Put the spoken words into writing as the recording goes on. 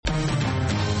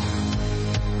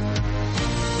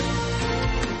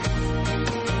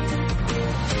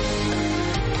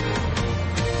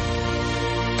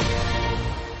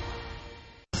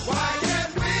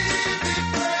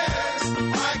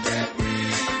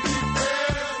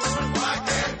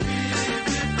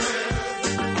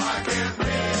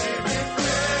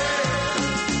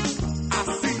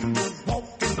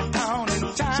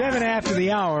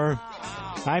the hour.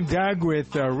 I'm Doug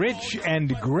with Rich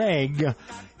and Greg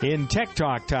in Tech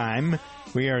Talk time.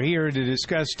 We are here to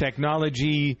discuss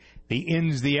technology, the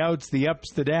ins, the outs, the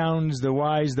ups, the downs, the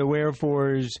whys, the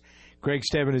wherefores. Gregg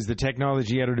Stebben is the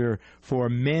technology editor for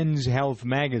Men's Health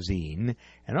magazine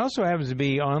and also happens to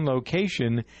be on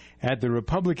location at the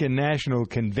Republican National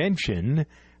Convention.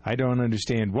 I don't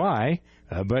understand why,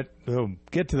 but we'll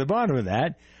get to the bottom of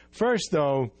that. First,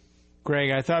 though,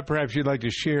 Greg, I thought perhaps you'd like to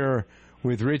share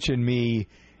with Rich and me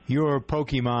your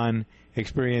Pokemon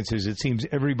experiences. It seems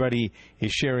everybody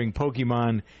is sharing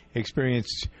Pokemon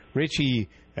experience. Richie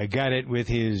got it with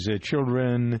his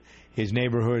children. His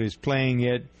neighborhood is playing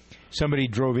it. Somebody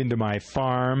drove into my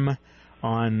farm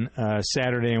on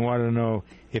Saturday and wanted to know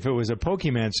if it was a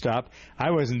Pokemon stop.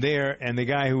 I wasn't there, and the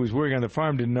guy who was working on the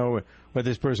farm didn't know what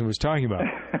this person was talking about.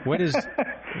 What is...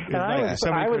 I was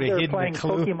there playing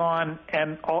Pokemon,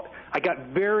 and I got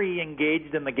very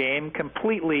engaged in the game,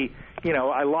 completely,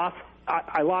 I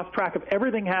lost track of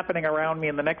everything happening around me,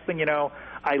 and the next thing you know,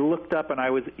 I looked up and I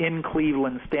was in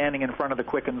Cleveland standing in front of the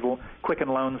Quicken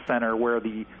Loan Center where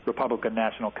the Republican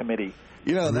National Committee.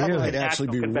 That might actually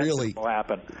be really... will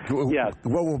happen. Yes.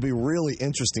 What will be really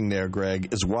interesting there,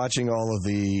 Greg, is watching all of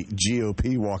the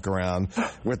GOP walk around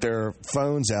with their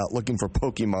phones out looking for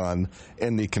Pokemon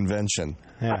in the convention.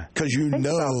 Yeah. Because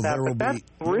there will be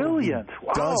brilliant.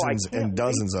 Dozens and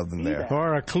dozens of them there.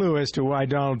 Or a clue as to why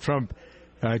Donald Trump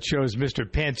chose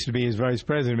Mr. Pence to be his vice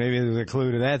president. Maybe there's a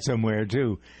clue to that somewhere,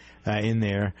 too, in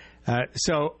there.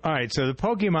 So the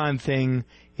Pokemon thing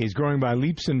is growing by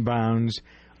leaps and bounds.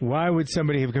 Why would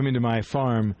somebody have come into my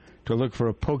farm to look for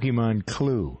a Pokemon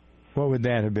clue? What would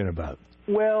that have been about?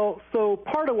 Well, so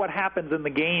part of what happens in the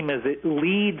game is it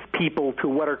leads people to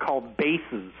what are called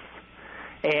bases.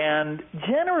 And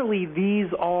generally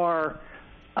these are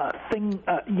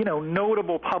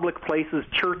notable public places,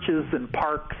 churches and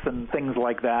parks and things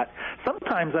like that.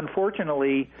 Sometimes,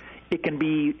 unfortunately, it can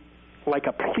be like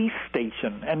a police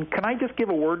station. And can I just give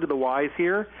a word to the wise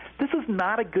here? This is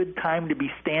not a good time to be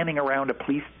standing around a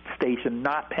police station,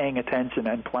 not paying attention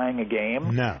and playing a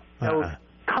game. No. So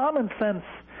common sense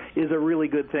is a really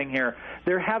good thing here.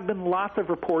 There have been lots of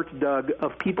reports, Doug,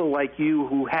 of people like you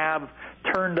who have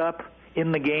turned up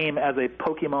in the game as a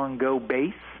Pokemon Go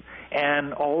base,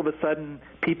 and all of a sudden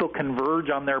people converge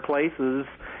on their places,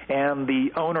 and the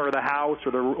owner of the house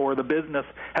or the business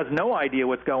has no idea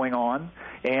what's going on,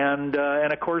 and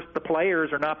of course the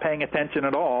players are not paying attention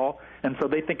at all, and so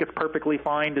they think it's perfectly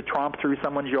fine to tromp through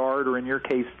someone's yard, or in your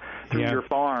case through your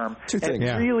farm. Two things.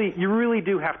 You really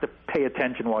do have to pay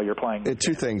attention while you're playing.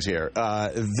 Two things here.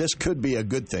 This could be a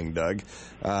good thing, Doug.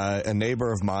 A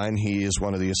neighbor of mine, he is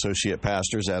one of the associate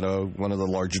pastors at one of the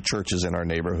larger churches in our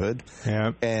neighborhood,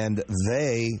 and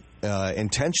they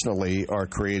intentionally are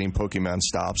creating Pokemon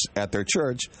stops at their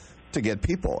church to get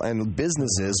people, and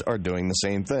businesses are doing the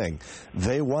same thing.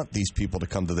 They want these people to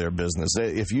come to their business.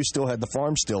 If you still had the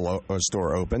farm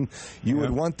store open, you would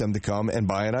want them to come and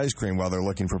buy an ice cream while they're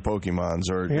looking for Pokemons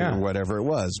or whatever it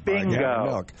was. Bingo.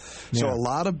 Milk. So a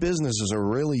lot of businesses are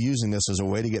really using this as a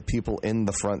way to get people in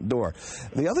the front door.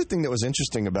 The other thing that was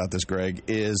interesting about this, Greg,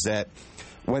 is that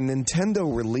when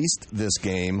Nintendo released this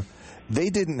game, they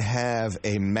didn't have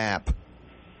a map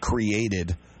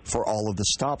created for all of the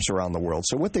stops around the world.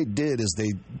 So what they did is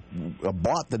they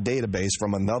bought the database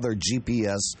from another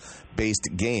GPS-based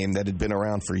game that had been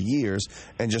around for years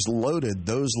and just loaded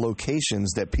those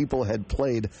locations that people had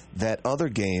played that other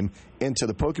game into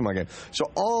the Pokemon game.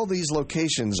 So all these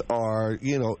locations are,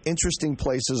 interesting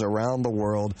places around the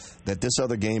world that this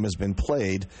other game has been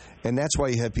played, and that's why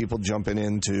you have people jumping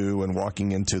into and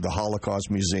walking into the Holocaust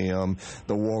Museum,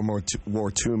 the World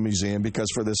War II Museum, because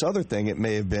for this other thing, it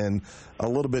may have been a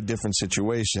little bit different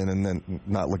situation and then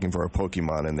not looking for a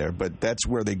Pokemon in there, but that's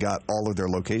where they got all of their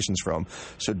locations from.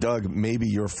 So, Doug, maybe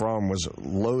your farm was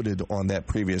loaded on that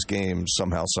previous game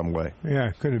somehow, some way. Yeah,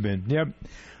 could have been. Yep.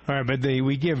 All right, but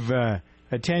we give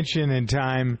attention and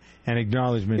time and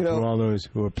acknowledgement to all those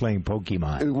who are playing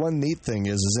Pokemon. One neat thing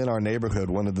is in our neighborhood,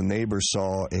 one of the neighbors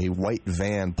saw a white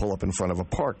van pull up in front of a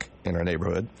park in our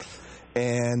neighborhood,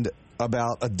 and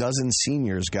about a dozen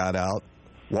seniors got out,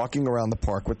 walking around the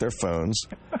park with their phones,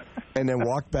 and then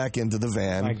walked back into the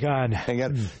van. My God.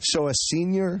 So a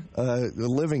senior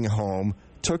living home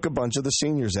took a bunch of the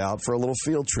seniors out for a little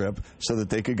field trip so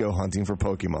that they could go hunting for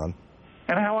Pokemon.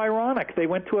 And how ironic, they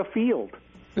went to a field.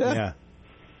 Yeah.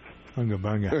 Bunga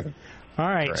bunga. All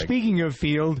right, Greg. Speaking of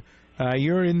field,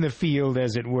 you're in the field,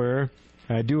 as it were,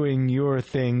 doing your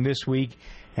thing this week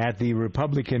at the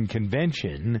Republican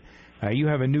Convention. You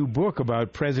have a new book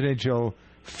about presidential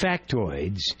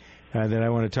factoids. that I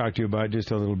want to talk to you about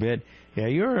just a little bit. Yeah,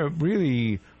 you're a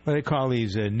really, what they call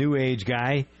these, new age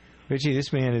guy. Richie,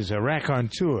 this man is a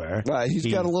raconteur. He's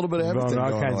got a little bit of everything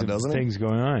all going kinds on, of doesn't he? things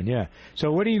going on, yeah.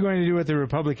 So what are you going to do at the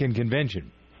Republican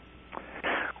convention?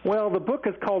 Well, the book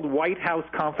is called White House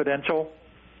Confidential.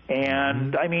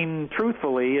 And, I mean,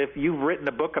 truthfully, if you've written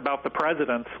a book about the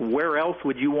presidents, where else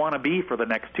would you want to be for the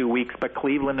next 2 weeks but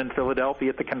Cleveland and Philadelphia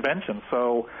at the convention?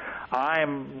 So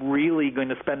I'm really going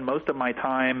to spend most of my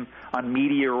time on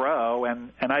Media Row,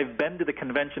 and I've been to the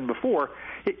convention before.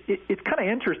 It's kind of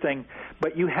interesting,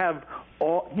 but you have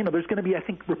all, there's going to be, I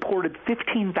think, reported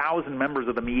 15,000 members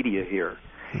of the media here.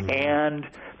 And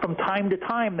from time to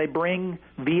time, they bring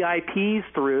VIPs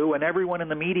through, and everyone in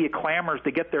the media clamors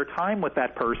to get their time with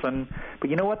that person. But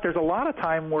you know what? There's a lot of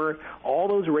time where all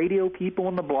those radio people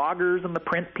and the bloggers and the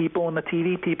print people and the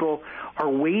TV people are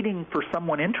waiting for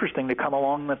someone interesting to come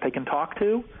along that they can talk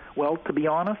to. Well, to be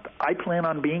honest, I plan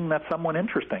on being that someone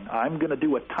interesting. I'm going to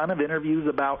do a ton of interviews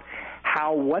about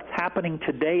how what's happening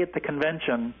today at the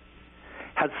convention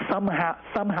has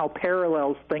somehow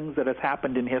parallels things that has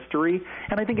happened in history,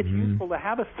 and I think it's useful to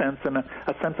have a sense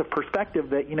of perspective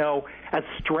that, as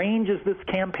strange as this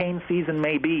campaign season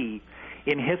may be,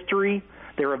 in history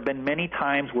there have been many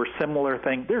times where similar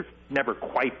things. There's never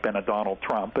quite been a Donald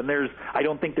Trump, and I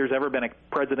don't think there's ever been a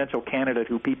presidential candidate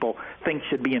who people think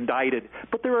should be indicted,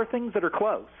 but there are things that are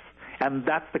close. And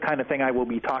that's the kind of thing I will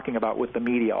be talking about with the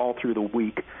media all through the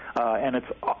week. And it's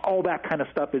all that kind of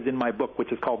stuff is in my book,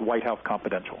 which is called White House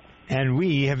Confidential. And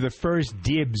we have the first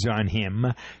dibs on him,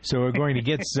 so we're going to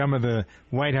get some of the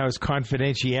White House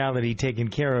confidentiality taken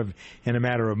care of in a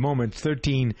matter of moments.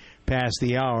 13 past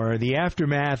the hour. The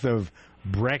aftermath of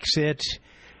Brexit,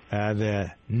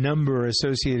 the number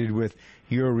associated with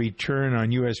your return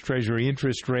on U.S. Treasury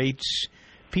interest rates,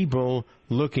 people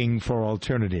looking for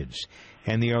alternatives.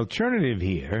 And the alternative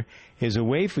here is a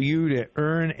way for you to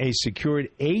earn a secured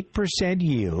 8%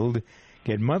 yield,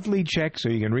 get monthly checks so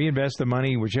you can reinvest the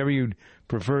money, whichever you'd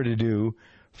prefer to do.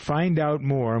 Find out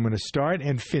more. I'm going to start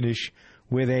and finish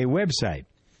with a website.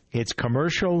 It's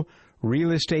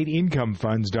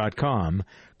commercialrealestateincomefunds.com,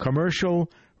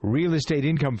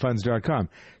 commercialrealestateincomefunds.com.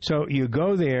 So you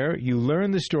go there, you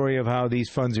learn the story of how these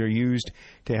funds are used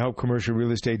to help commercial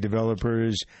real estate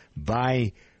developers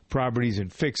buy properties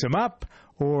and fix them up,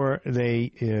 or they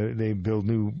build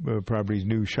new properties,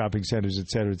 new shopping centers, et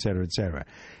cetera, et cetera, et cetera.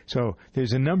 So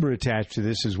there's a number attached to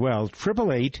this as well.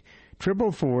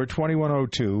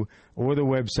 888-444-2102 or the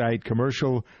website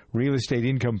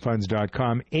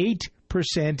commercialrealestateincomefunds.com.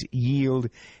 8% yield,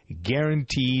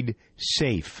 guaranteed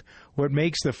safe. What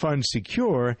makes the fund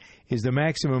secure is the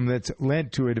maximum that's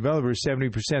lent to a developer,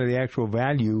 70% of the actual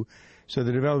value. So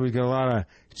the developers get a lot of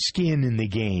skin in the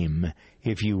game,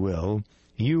 if you will.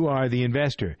 You are the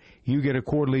investor. You get a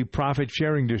quarterly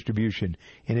profit-sharing distribution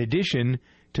in addition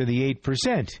to the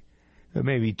 8%,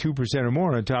 maybe 2% or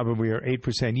more on top of your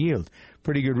 8% yield.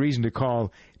 Pretty good reason to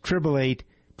call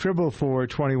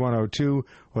 888-444-2102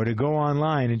 or to go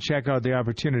online and check out the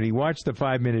opportunity. Watch the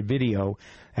 5-minute video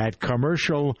at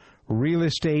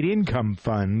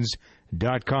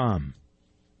commercialrealestateincomefunds.com.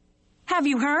 Have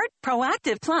you heard?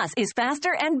 Proactive Plus is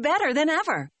faster and better than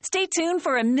ever. Stay tuned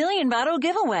for a $1 million bottle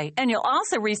giveaway, and you'll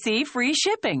also receive free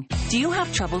shipping. Do you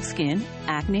have troubled skin?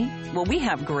 Acne? Well, we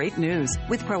have great news.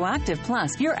 With Proactive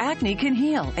Plus, your acne can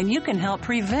heal, and you can help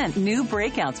prevent new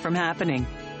breakouts from happening.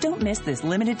 Don't miss this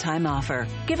limited time offer.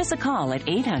 Give us a call at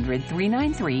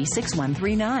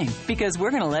 800-393-6139 because we're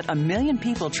going to let 1 million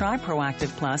people try Proactive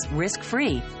Plus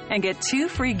risk-free and get 2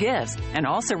 free gifts and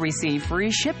also receive free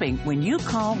shipping when you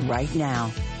call right now.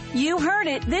 You heard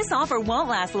it. This offer won't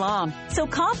last long. So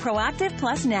call Proactive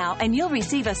Plus now and you'll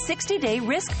receive a 60-day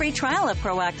risk-free trial of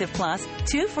Proactive Plus,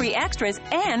 2 free extras,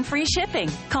 and free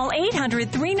shipping. Call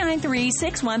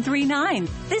 800-393-6139.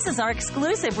 This is our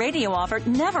exclusive radio offer,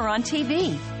 never on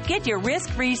TV. Get your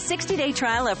risk-free 60-day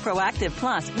trial of Proactive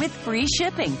Plus with free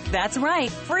shipping. That's right,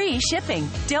 free shipping.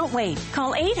 Don't wait.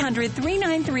 Call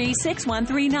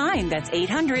 800-393-6139. That's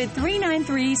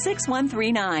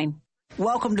 800-393-6139.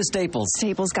 Welcome to Staples.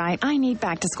 Staples guy, I need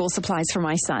back-to-school supplies for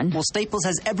my son. Well, Staples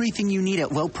has everything you need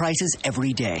at low prices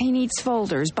every day. He needs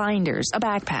folders, binders, a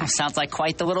backpack. Sounds like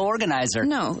quite the little organizer.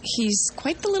 No, he's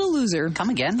quite the little loser. Come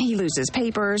again? He loses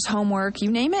papers, homework, you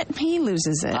name it, he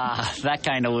loses it. Ah, that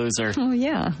kind of loser. Oh,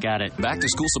 yeah. Got it.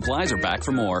 Back-to-school supplies are back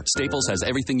for more. Staples has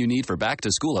everything you need for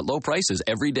back-to-school at low prices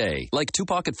every day. Like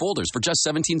 2-pocket folders for just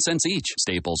 17 cents each.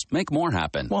 Staples, make more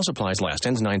happen. While supplies last.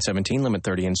 Ends 9/17, limit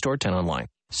 30 in-store, 10 online.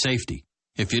 Safety.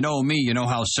 If you know me, you know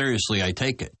how seriously I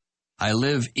take it. I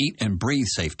live, eat, and breathe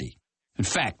safety. In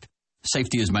fact,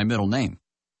 safety is my middle name.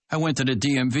 I went to the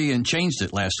DMV and changed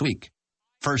it last week.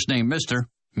 First name Mr.,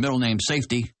 middle name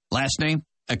Safety, last name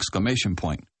exclamation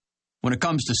point. When it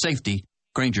comes to safety,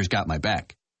 Grainger's got my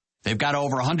back. They've got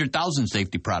over 100,000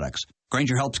 safety products.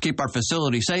 Grainger helps keep our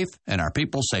facility safe and our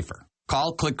people safer.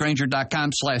 Call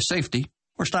clickgrainger.com/safety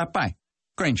or stop by.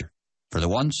 Grainger, for the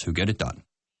ones who get it done.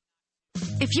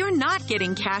 If you're not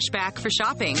getting cash back for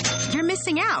shopping, you're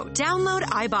missing out. Download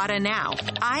Ibotta now.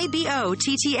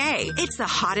 IBOTTA. It's the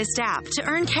hottest app to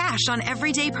earn cash on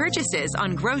everyday purchases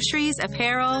on groceries,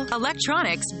 apparel,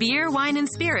 electronics, beer, wine and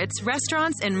spirits,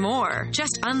 restaurants, and more.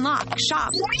 Just unlock,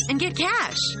 shop, and get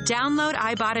cash. Download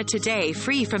Ibotta today,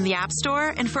 free from the App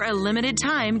Store, and for a limited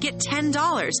time, get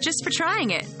 $10 just for trying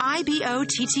it.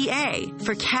 IBOTTA.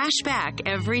 For cash back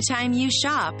every time you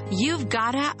shop, you've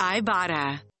gotta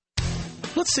Ibotta.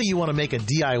 Let's say you want to make a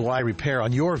DIY repair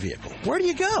on your vehicle. Where do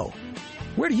you go?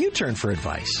 Where do you turn for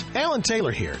advice? Alan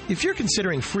Taylor here. If you're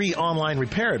considering free online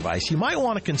repair advice, you might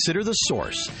want to consider The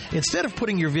Source. Instead of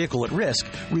putting your vehicle at risk,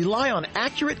 rely on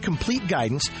accurate, complete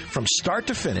guidance from start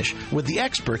to finish with the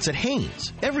experts at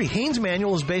Haynes. Every Haynes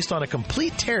manual is based on a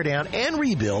complete teardown and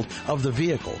rebuild of the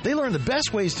vehicle. They learn the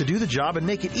best ways to do the job and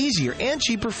make it easier and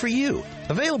cheaper for you.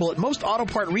 Available at most auto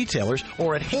part retailers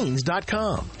or at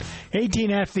Haynes.com.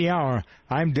 18 after the hour.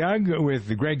 I'm Doug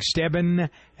with Gregg Stebben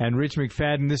and Rich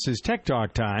McFadden. This is Tech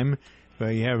Talk time.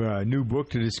 You have a new book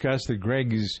to discuss that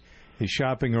Gregg is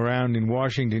shopping around in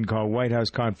Washington called White House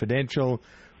Confidential,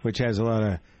 which has a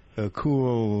lot of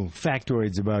cool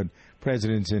factoids about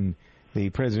presidents and the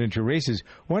presidential races.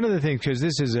 One of the things, because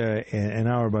this is an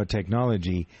hour about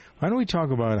technology, why don't we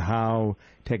talk about how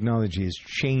technology has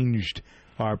changed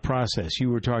our process? You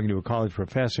were talking to a college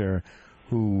professor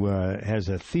who has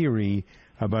a theory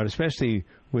about, especially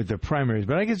with the primaries,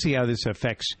 but I can see how this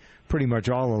affects pretty much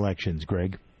all elections,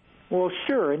 Gregg. Well,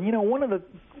 sure, and one of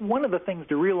the things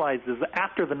to realize is that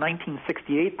after the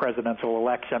 1968 presidential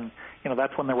election,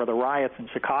 that's when there were the riots in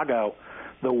Chicago.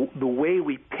 The way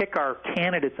we pick our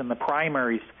candidates in the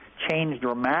primaries changed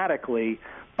dramatically.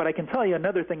 But I can tell you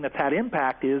another thing that's had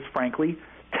impact is, frankly,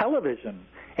 television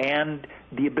and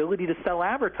the ability to sell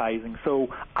advertising. So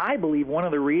I believe one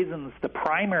of the reasons the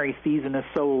primary season is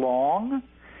so long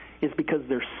is because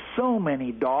there's so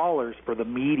many dollars for the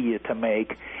media to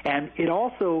make, and it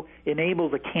also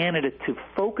enables a candidate to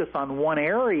focus on one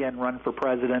area and run for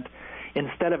president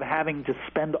instead of having to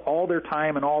spend all their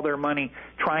time and all their money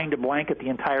trying to blanket the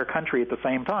entire country at the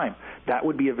same time. That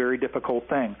would be a very difficult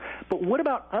thing. But what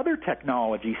about other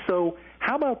technology? So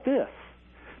how about this?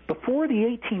 Before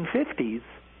the 1850s,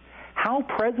 how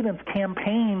presidents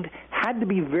campaigned had to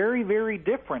be very, very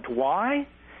different. Why?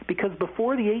 Because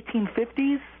before the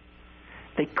 1850s,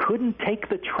 they couldn't take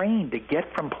the train to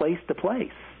get from place to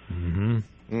place. Mm-hmm.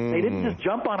 They didn't just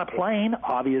jump on a plane,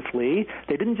 obviously.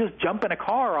 They didn't just jump in a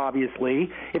car, obviously.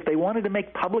 If they wanted to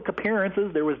make public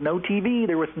appearances, there was no TV,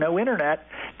 there was no Internet.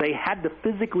 They had to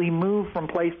physically move from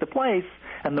place to place,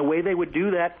 and the way they would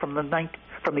do that from the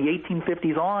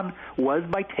 1850s on was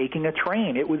by taking a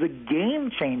train. It was a game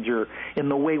changer in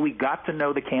the way we got to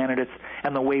know the candidates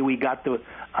and the way we got to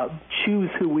choose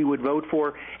who we would vote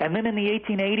for. And then in the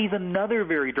 1880s, another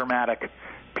very dramatic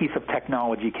piece of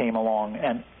technology came along,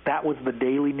 and that was the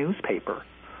daily newspaper.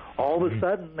 All of a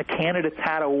sudden, the candidates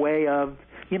had a way of,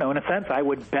 in a sense, I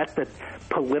would bet that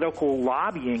political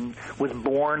lobbying was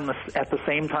born at the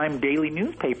same time daily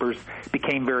newspapers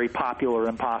became very popular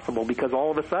and possible, because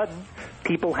all of a sudden,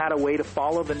 people had a way to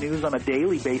follow the news on a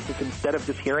daily basis instead of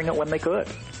just hearing it when they could.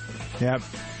 Yep.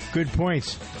 Good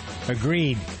points.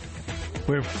 Agreed.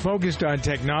 We're focused on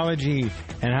technology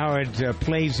and how it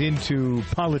plays into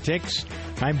politics.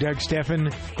 I'm Doug Stephan.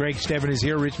 Gregg Stebben is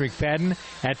here. Rich McFadden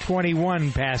at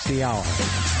 21 past the hour.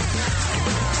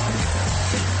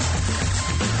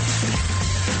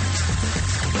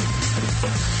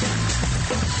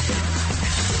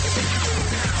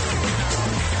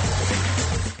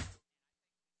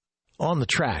 On the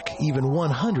track, even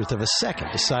 1/100th of a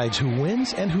second decides who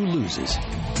wins and who loses.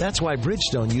 That's why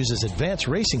Bridgestone uses advanced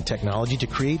racing technology to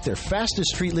create their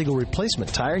fastest street-legal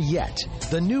replacement tire yet,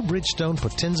 the new Bridgestone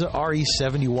Potenza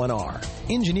RE71R.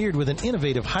 Engineered with an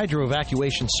innovative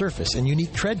hydro-evacuation surface and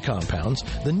unique tread compounds,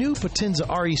 the new Potenza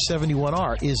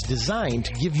RE71R is designed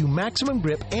to give you maximum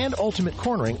grip and ultimate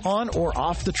cornering on or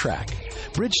off the track.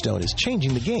 Bridgestone is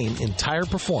changing the game in tire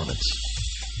performance.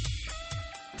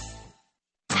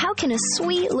 How can a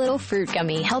sweet little fruit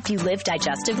gummy help you live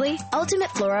digestively?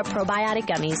 Ultimate Flora Probiotic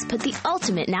Gummies put the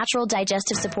ultimate natural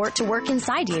digestive support to work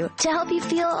inside you to help you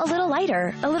feel a little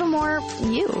lighter, a little more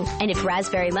you. And if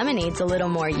raspberry lemonade's a little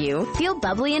more you, feel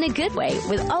bubbly in a good way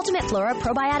with Ultimate Flora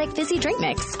Probiotic Fizzy Drink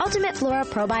Mix. Ultimate Flora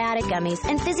Probiotic Gummies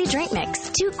and Fizzy Drink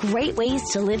Mix. 2 great ways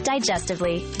to live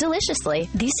digestively, deliciously.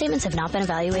 These statements have not been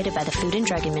evaluated by the Food and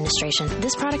Drug Administration.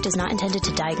 This product is not intended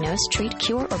to diagnose, treat,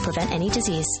 cure, or prevent any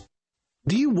disease.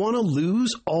 Do you want to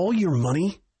lose all your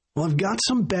money? Well, I've got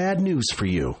some bad news for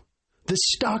you. The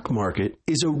stock market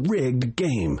is a rigged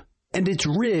game, and it's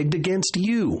rigged against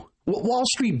you. What Wall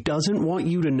Street doesn't want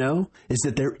you to know is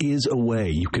that there is a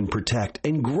way you can protect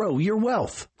and grow your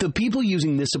wealth. The people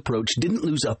using this approach didn't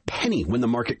lose a penny when the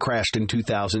market crashed in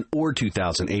 2000 or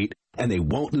 2008, and they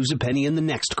won't lose a penny in the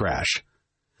next crash.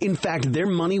 In fact, their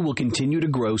money will continue to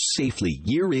grow safely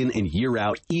year in and year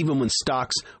out, even when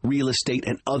stocks, real estate,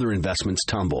 and other investments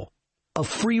tumble. A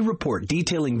free report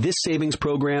detailing this savings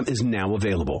program is now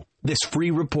available. This free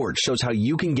report shows how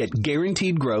you can get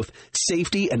guaranteed growth,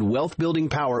 safety, and wealth-building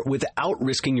power without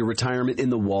risking your retirement in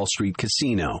the Wall Street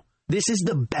casino. This is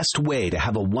the best way to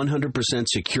have a 100%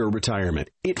 secure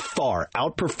retirement. It far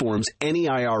outperforms any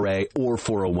IRA or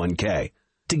 401k.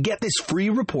 To get this free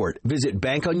report, visit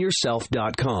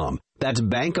bankonyourself.com. That's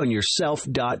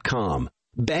bankonyourself.com.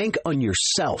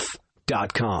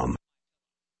 Bankonyourself.com.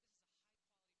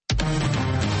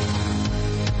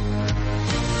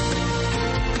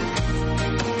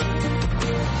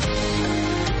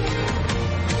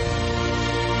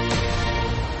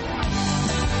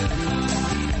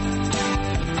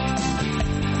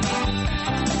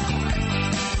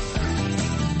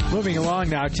 Moving along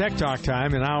now, Tech Talk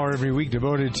time, an hour every week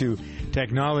devoted to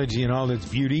technology and all its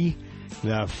beauty.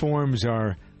 The forums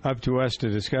are up to us to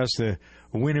discuss the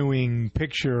winnowing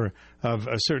picture of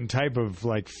a certain type of,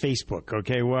 like, Facebook.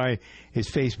 Okay, why is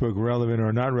Facebook relevant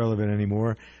or not relevant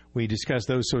anymore? We discuss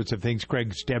those sorts of things.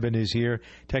 Gregg Stebben is here.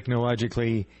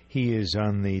 Technologically, he is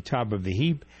on the top of the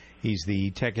heap. He's the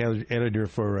tech editor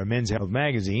for Men's Health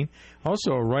magazine.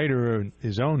 Also a writer of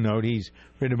his own note. He's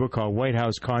written a book called White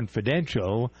House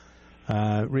Confidential.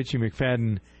 Richie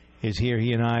McFadden is here.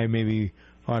 He and I maybe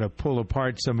ought to pull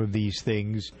apart some of these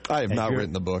things. I have not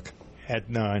written the book.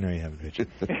 No, I know you haven't, Richie.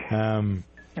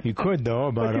 You could, though,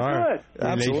 about our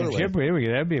relationship.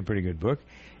 That'd be a pretty good book.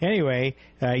 Anyway,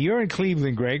 you're in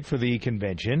Cleveland, Greg, for the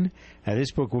convention.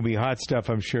 This book will be hot stuff,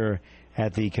 I'm sure,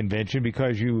 at the convention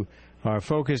because you are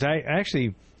focused. I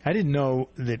didn't know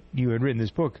that you had written this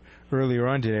book earlier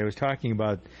on today. I was talking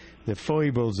about the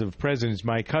foibles of presidents.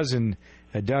 My cousin,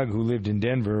 Doug, who lived in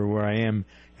Denver, where I am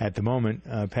at the moment,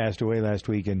 passed away last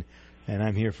week, and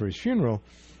I'm here for his funeral.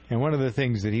 And one of the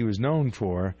things that he was known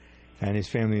for, and his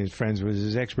family and his friends, was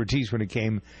his expertise when it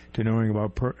came to knowing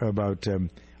about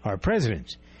our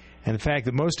presidents. And the fact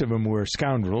that most of them were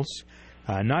scoundrels,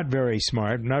 not very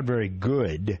smart, not very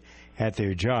good at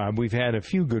their job. We've had a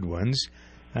few good ones,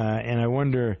 and I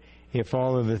wonder if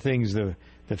all of the things, the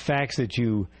facts that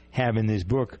you have in this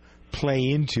book play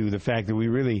into the fact that we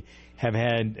really have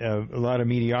had a lot of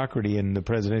mediocrity in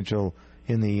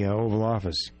the Oval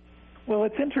Office. Well,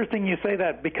 it's interesting you say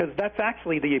that because that's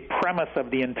actually the premise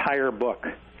of the entire book.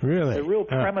 Really? The real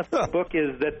premise of the book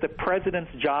is that the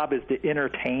president's job is to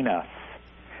entertain us.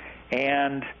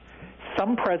 And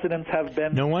some presidents have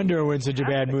been... No wonder we're in such a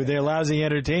bad mood. They're lousy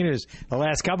entertainers, the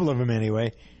last couple of them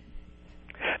anyway.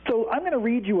 So I'm going to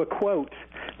read you a quote.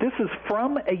 This is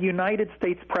from a United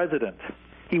States president.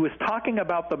 He was talking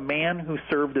about the man who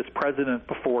served as president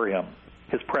before him,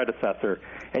 his predecessor.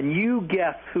 And you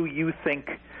guess who you think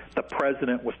the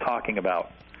president was talking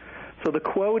about. So the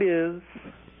quote is,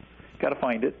 got to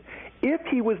find it, if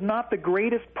he was not the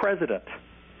greatest president,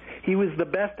 he was the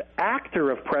best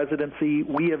actor of presidency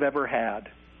we have ever had.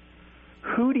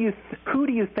 Who do you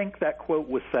think that quote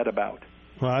was said about?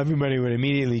 Well, everybody would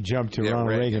immediately jump to Ronald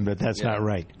Reagan, but that's not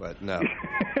right. But no.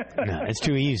 No, it's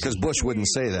too easy. Because Bush wouldn't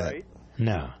say that. Right?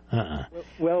 No.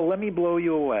 Well, let me blow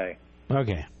you away.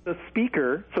 Okay. The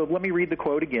speaker, so let me read the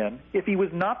quote again. If he was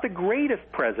not the greatest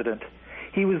president,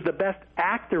 he was the best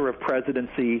actor of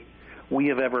presidency we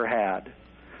have ever had.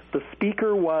 The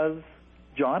speaker was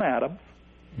John Adams.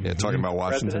 Yeah, talking about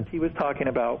Washington. The president he was talking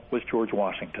about was George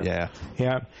Washington. Yeah.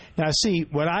 Yeah. Now, see,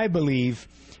 what I believe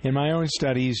in my own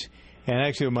studies, and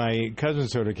actually my cousin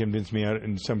sort of convinced me out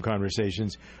in some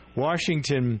conversations,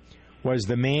 Washington was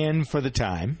the man for the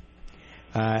time.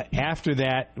 After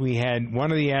that, we had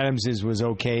one of the Adamses was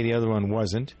okay, the other one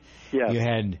wasn't. Yeah. You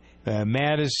had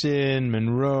Madison,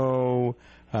 Monroe.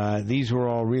 These were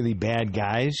all really bad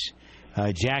guys.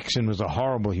 Jackson was a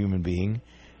horrible human being.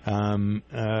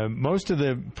 most of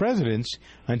the presidents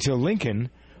until Lincoln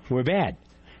were bad.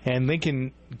 And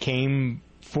Lincoln came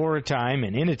for a time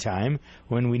and in a time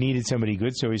when we needed somebody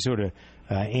good, so he sort of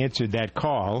answered that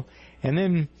call. And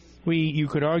then you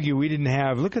could argue we didn't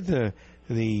have, look at the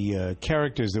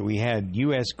characters that we had.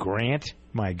 U.S. Grant,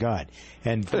 my God.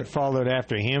 And what followed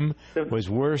after him was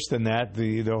worse than that.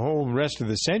 The whole rest of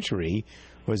the century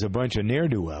was a bunch of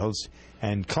ne'er-do-wells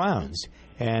and clowns.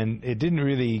 And it didn't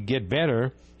really get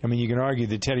better. I mean, you can argue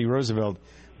that Teddy Roosevelt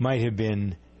might have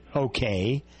been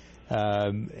okay.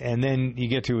 And then you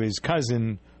get to his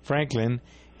cousin, Franklin,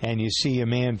 and you see a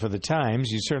man for the times.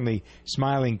 You certainly,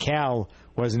 Smiling Cal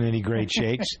wasn't any great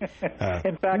shakes.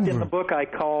 In fact, in the book I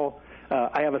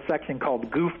have a section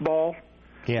called Goofball,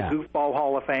 the Goofball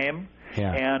Hall of Fame.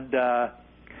 Yeah. And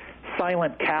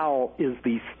Silent Cal is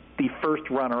the first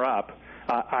runner-up.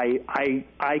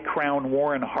 I crown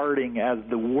Warren Harding as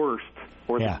the worst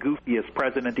or the goofiest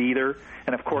president either.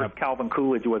 And, of course, Calvin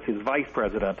Coolidge was his vice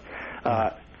president.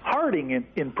 Harding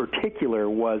in particular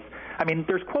was, I mean,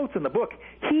 there's quotes in the book.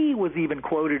 He was even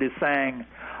quoted as saying,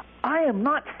 I am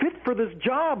not fit for this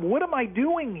job. What am I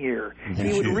doing here?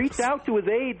 He would reach out to his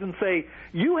aides and say,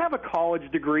 you have a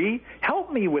college degree.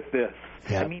 Help me with this.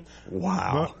 Yeah. I mean,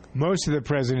 wow. Most of the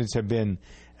presidents have been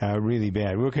really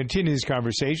bad. We'll continue this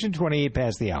conversation 28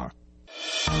 past the hour.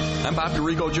 I'm Bob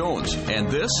DeRigo-Jones, and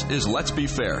this is Let's Be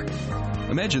Fair.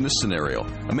 Imagine this scenario.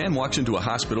 A man walks into a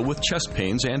hospital with chest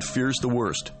pains and fears the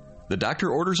worst. The doctor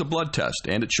orders a blood test,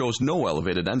 and it shows no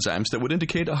elevated enzymes that would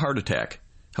indicate a heart attack.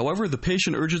 However, the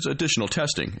patient urges additional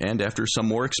testing, and after some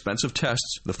more expensive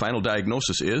tests, the final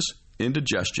diagnosis is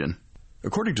indigestion.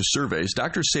 According to surveys,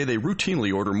 doctors say they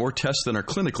routinely order more tests than are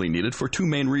clinically needed for two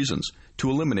main reasons: to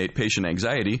eliminate patient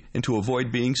anxiety and to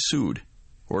avoid being sued.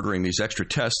 Ordering these extra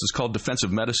tests is called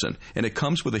defensive medicine, and it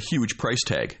comes with a huge price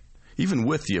tag. Even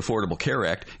with the Affordable Care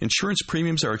Act, insurance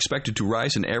premiums are expected to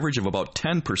rise an average of about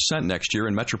 10% next year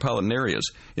in metropolitan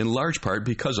areas, in large part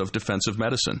because of defensive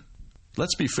medicine.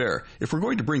 Let's be fair. If we're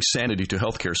going to bring sanity to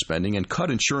healthcare spending and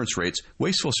cut insurance rates,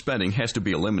 wasteful spending has to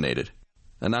be eliminated.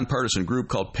 A nonpartisan group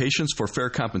called Patients for Fair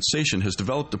Compensation has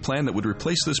developed a plan that would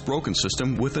replace this broken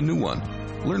system with a new one.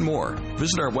 Learn more.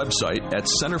 Visit our website at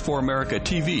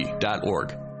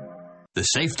centerforamericatv.org. The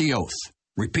safety oath.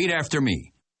 Repeat after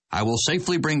me. I will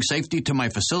safely bring safety to my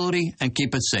facility and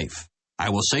keep it safe. I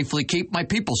will safely keep my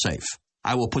people safe.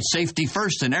 I will put safety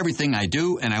first in everything I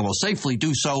do, and I will safely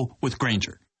do so with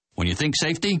Grainger. When you think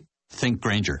safety, think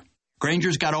Grainger.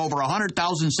 Grainger's got over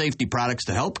 100,000 safety products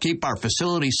to help keep our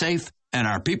facilities safe and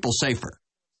our people safer.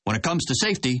 When it comes to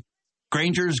safety,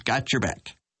 Grainger's got your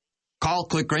back. Call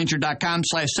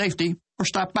clickgrainger.com/safety or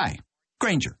stop by.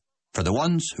 Grainger, for the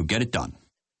ones who get it done.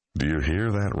 Do you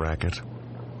hear that racket?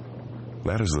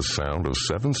 That is the sound of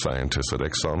 7 scientists at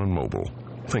Exxon and Mobil,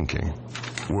 thinking,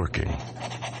 working.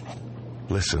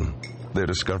 Listen, they're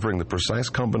discovering the precise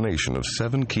combination of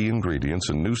 7 key ingredients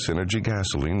in new Synergy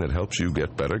gasoline that helps you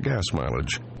get better gas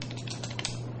mileage.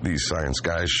 These science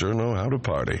guys sure know how to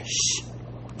party. Shh.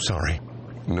 Sorry.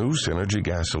 New Synergy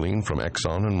gasoline from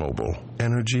Exxon and Mobil.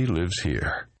 Energy lives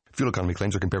here. Fuel economy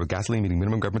claims are compared with gasoline meeting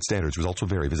minimum government standards. Results will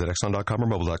vary. Visit Exxon.com or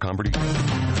Mobil.com.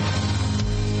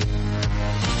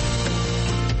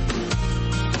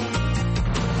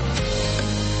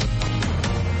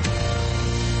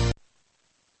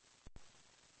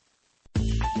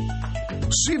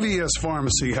 CVS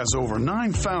Pharmacy has over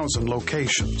 9,000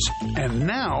 locations, and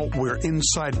now we're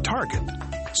inside Target.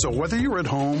 So whether you're at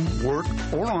home, work,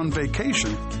 or on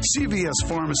vacation, CVS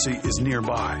Pharmacy is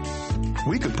nearby.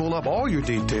 We could pull up all your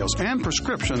details and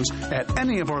prescriptions at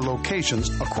any of our locations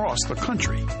across the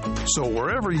country. So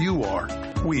wherever you are,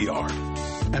 we are.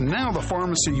 And now the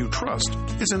pharmacy you trust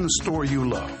is in the store you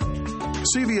love.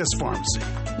 CVS Pharmacy,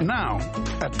 now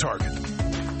at Target.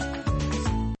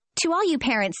 To all you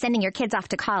parents sending your kids off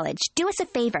to college, do us a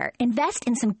favor. Invest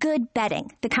in some good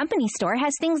bedding. The company store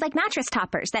has things like mattress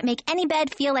toppers that make any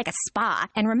bed feel like a spa.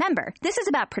 And remember, this is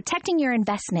about protecting your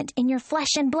investment in your flesh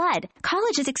and blood.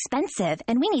 College is expensive,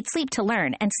 and we need sleep to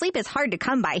learn, and sleep is hard to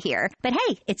come by here. But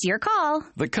hey, it's your call.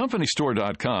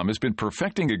 TheCompanyStore.com has been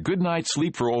perfecting a good night's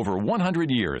sleep for over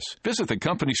 100 years. Visit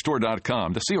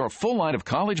TheCompanyStore.com to see our full line of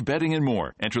college bedding and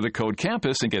more. Enter the code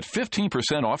CAMPUS and get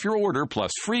 15% off your order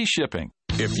plus free shipping.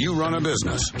 If you run a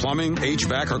business, plumbing,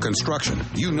 HVAC, or construction,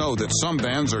 you know that some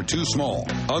vans are too small,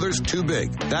 others too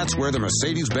big. That's where the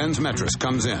Mercedes-Benz Metris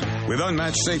comes in. With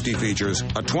unmatched safety features,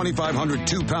 a 2,500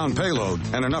 2-pound payload,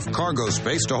 and enough cargo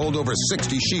space to hold over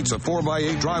 60 sheets of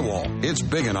 4x8 drywall, it's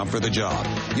big enough for the job.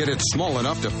 Yet it's small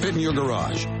enough to fit in your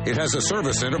garage. It has a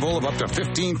service interval of up to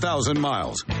 15,000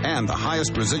 miles and the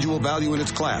highest residual value in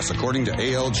its class, according to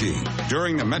ALG.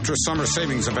 During the Metris Summer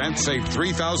Savings Event, save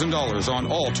 $3,000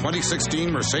 on all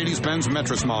 2016 Mercedes-Benz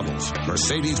Metris models.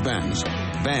 Mercedes-Benz.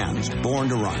 Vans born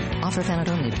to run. Offer valid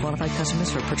only to qualified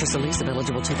customers for purchase or lease of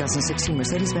eligible 2016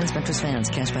 Mercedes-Benz Metris vans.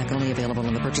 Cashback only available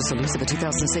on the purchase or lease of a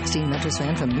 2016 Metris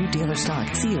van from new dealer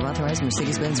stock. See your authorized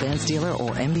Mercedes-Benz Vans dealer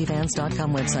or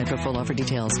mbvans.com website for full offer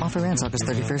details. Offer ends August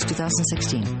 31st,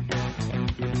 2016.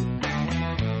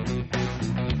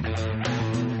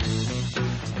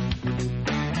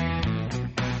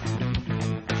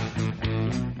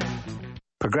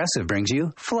 Progressive brings you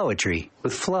Flowetry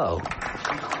with Flow.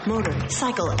 Motor,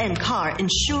 cycle, and car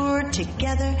insured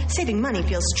together. Saving money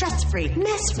feels stress-free,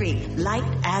 mess-free, light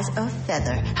as a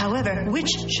feather. However, which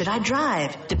should I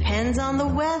drive? Depends on the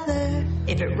weather.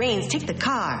 If it rains, take the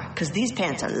car, because these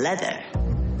pants are leather.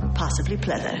 Possibly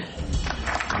pleather.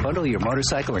 Bundle your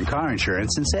motorcycle and car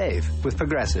insurance and save with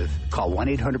Progressive. Call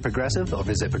 1-800-PROGRESSIVE or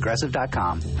visit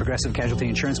Progressive.com. Progressive Casualty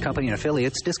Insurance Company and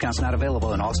Affiliates. Discounts not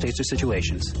available in all states or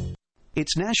situations.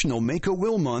 It's National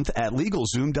Make-A-Will Month at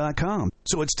LegalZoom.com,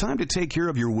 so it's time to take care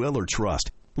of your will or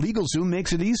trust. LegalZoom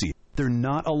makes it easy. They're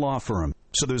not a law firm,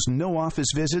 so there's no office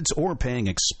visits or paying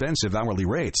expensive hourly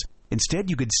rates. Instead,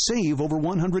 you could save over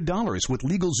 $100 with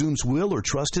LegalZoom's will or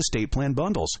trust estate plan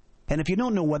bundles. And if you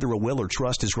don't know whether a will or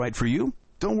trust is right for you,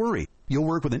 don't worry. You'll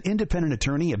work with an independent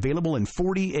attorney available in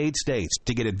 48 states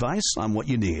to get advice on what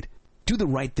you need. Do the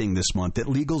right thing this month at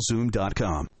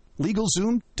LegalZoom.com.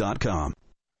 LegalZoom.com.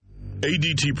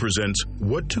 ADT presents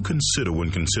What to Consider When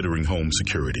Considering Home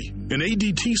Security. An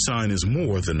ADT sign is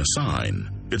more than a sign.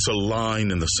 It's a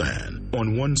line in the sand.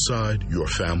 On one side, your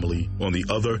family. On the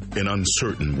other, an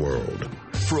uncertain world.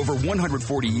 For over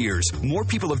 140 years, more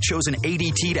people have chosen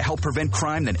ADT to help prevent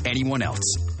crime than anyone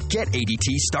else. Get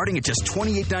ADT starting at just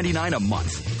 $28.99 a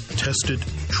month. Tested,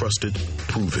 trusted,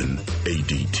 proven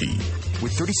ADT.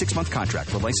 With 36-month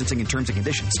contract for licensing and terms and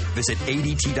conditions, visit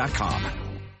ADT.com.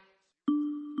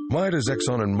 Why does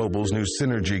Exxon and Mobil's new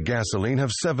Synergy gasoline have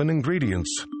 7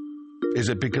 ingredients? Is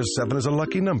it because 7 is a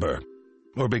lucky number?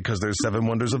 Or because there's 7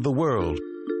 wonders of the world?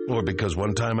 Or because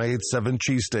one time I ate 7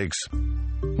 cheesesteaks?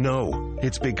 No,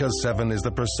 it's because 7 is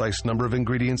the precise number of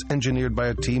ingredients engineered by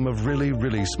a team of really,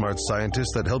 really smart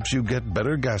scientists that helps you get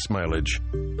better gas mileage.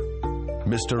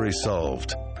 Mystery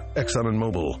solved. Exxon and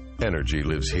Mobil. Energy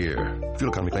lives here.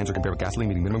 Fuel economy claims are compared with gasoline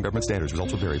meeting minimum government standards.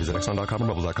 Results will vary. Visit Exxon.com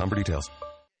or Mobil.com for details.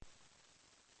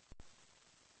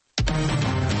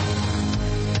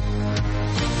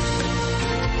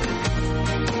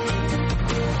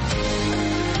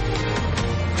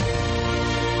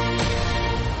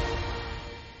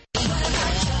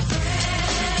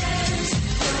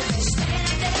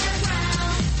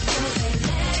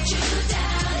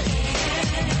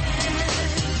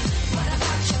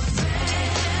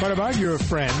 What about your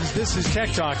friends? This is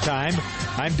Tech Talk Time.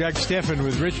 I'm Doug Stephen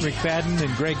with Rich McFadden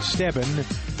and Gregg Stebben,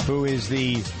 who is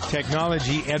the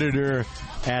technology editor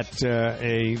at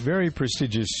a very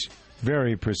prestigious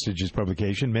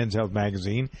publication, Men's Health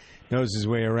Magazine. Knows his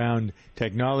way around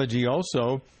technology.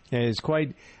 Also is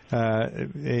quite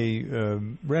a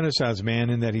Renaissance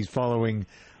man in that he's following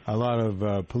a lot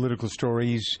of political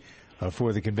stories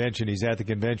for the convention. He's at the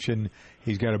convention.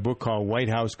 He's got a book called White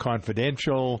House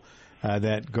Confidential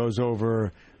that goes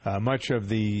over much of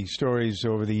the stories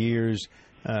over the years,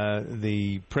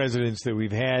 the presidents that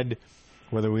we've had,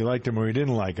 whether we liked them or we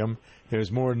didn't like them.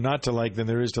 There's more not to like than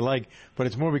there is to like, but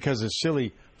it's more because of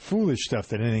silly, foolish stuff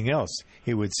than anything else,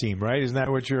 it would seem, right? Isn't that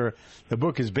what the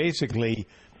book is basically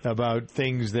about,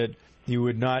 things that you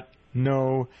would not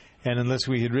know, and unless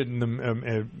we had read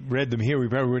them here, we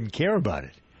probably wouldn't care about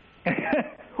it.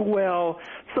 Well,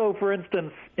 so for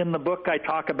instance, in the book I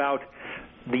talk about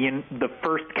the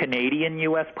first Canadian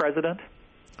U.S. president.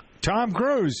 Tom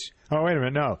Cruise. Oh, wait a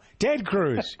minute. No. Ted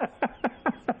Cruz.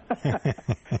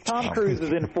 Tom Cruise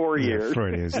is in 4 years. 4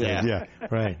 years. Yeah.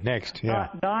 Right. Next. Yeah.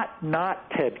 Not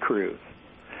Ted Cruz.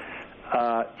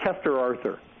 Chester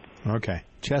Arthur. Okay.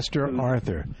 Chester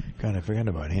Arthur. God, I forgot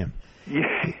about him.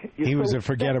 He was a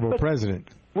forgettable president.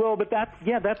 Well, but that's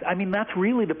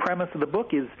really the premise of the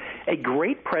book. Is a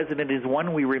great president is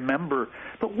one we remember,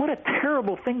 but what a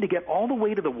terrible thing to get all the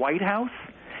way to the White House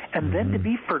and then to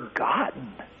be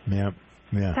forgotten. Yeah.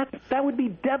 Yeah. That would be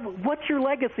what's your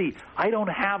legacy? I don't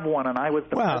have one, and I was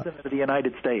the president of the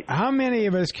United States. How many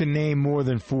of us can name more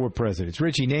than 4 presidents?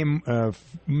 Richie, name all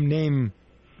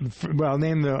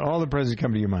the presidents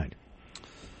come to your mind.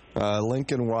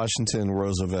 Lincoln, Washington,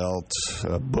 Roosevelt,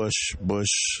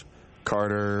 Bush,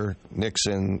 Carter,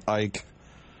 Nixon, Ike,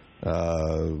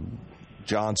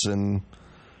 Johnson,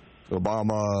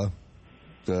 Obama,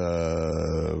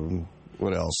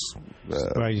 what else?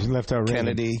 You left out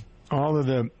Kennedy. All of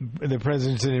the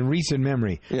presidents in recent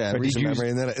memory. Yeah, recent memory.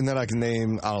 And then I can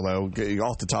name, I don't know,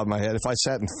 off the top of my head, if I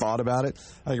sat and thought about it,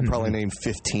 I could probably name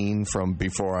 15 from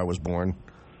before I was born.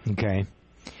 Okay.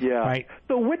 Yeah. Right.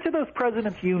 So which of those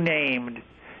presidents you named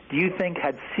do you think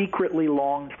had secretly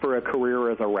longed for a career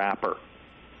as a rapper?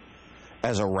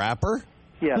 As a rapper?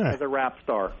 Yes, as a rap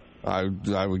star. I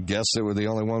would guess that the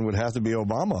only one would have to be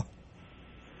Obama.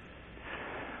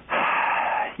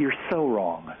 You're so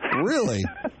wrong. Really?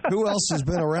 Who else has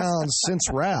been around since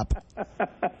rap?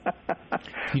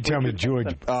 You tell me,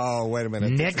 George. Oh, wait a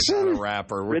minute. Nixon? Not a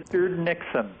rapper. Richard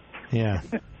Nixon. Yeah.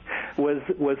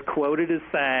 was quoted as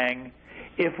saying,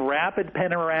 if rap had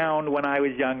been around when I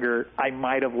was younger, I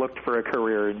might have looked for a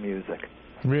career in music.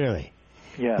 Really?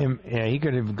 Yeah. He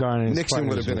could have gone as Nixon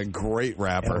would have been a great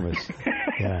rapper.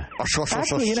 Yeah.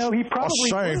 Actually, he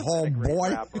probably would have been a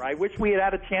great rapper. I wish we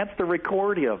had a chance to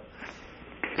record him.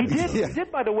 He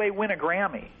did, by the way, win a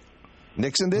Grammy.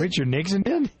 Nixon did? Richard Nixon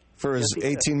did? For his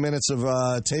 18 minutes of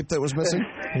tape that was missing?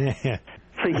 Yeah.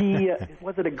 So he,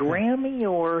 was it a Grammy,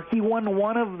 or he won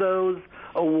one of those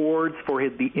awards for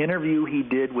the interview he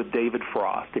did with David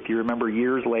Frost, if you remember,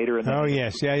 years later.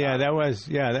 Yes. That was.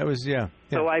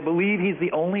 So I believe he's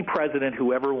the only president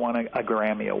who ever won a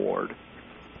Grammy Award.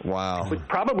 Wow. Which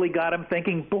probably got him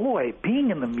thinking, boy,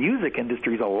 being in the music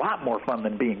industry is a lot more fun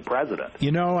than being president.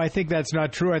 I think that's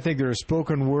not true. I think there are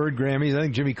spoken word Grammys. I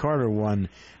think Jimmy Carter won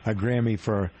a Grammy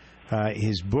for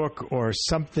his book or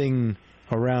something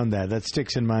around that. That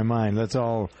sticks in my mind. Let's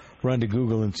all run to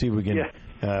Google and see if we can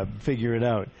figure it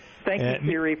out. Thank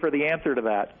you, Siri, for the answer to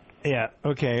that. Yeah,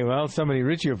 okay. Well,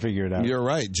 Richie will figure it out. You're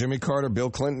right. Jimmy Carter,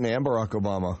 Bill Clinton, and Barack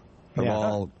Obama have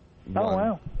all won. Oh,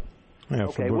 wow. Yeah,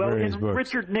 okay, well, in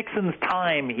Richard Nixon's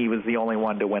time, he was the only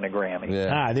one to win a Grammy.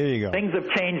 Yeah. There you go. Things have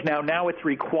changed now. Now it's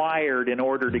required in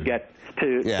order to get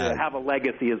to have a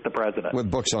legacy as the president. With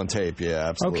books on tape, yeah,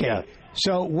 absolutely. Okay,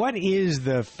 so what is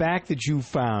the fact that you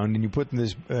found, and you put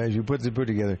this book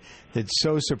together, that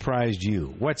so surprised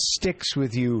you? What sticks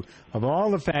with you of all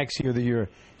the facts here that you're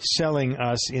selling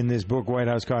us in this book, White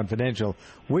House Confidential?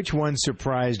 Which one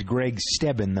surprised Gregg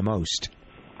Stebben the most?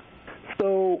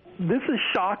 So this is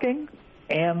shocking.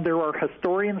 And there are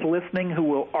historians listening who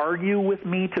will argue with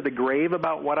me to the grave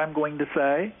about what I'm going to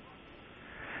say.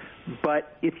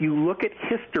 But if you look at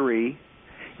history,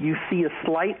 you see a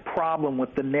slight problem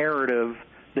with the narrative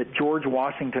that George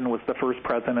Washington was the first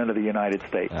president of the United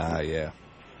States. Yeah.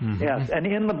 Mm-hmm. Yes, and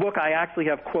in the book I actually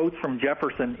have quotes from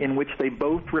Jefferson in which they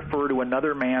both refer to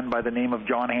another man by the name of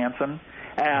John Hanson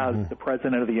as the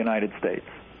president of the United States.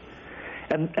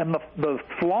 And the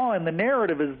flaw in the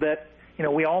narrative is that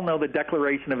we all know the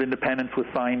Declaration of Independence was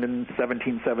signed in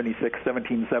 1776,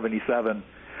 1777.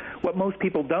 What most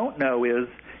people don't know is,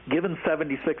 given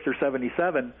 76 or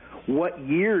 77, what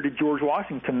year did George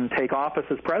Washington take office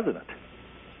as president?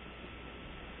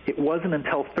 It wasn't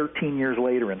until 13 years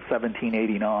later in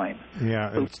 1789.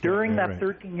 Yeah. So during that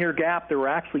 13-year gap, there were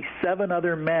actually 7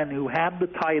 other men who had the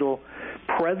title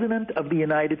President of the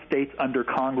United States under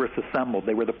Congress assembled.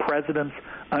 They were the presidents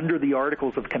under the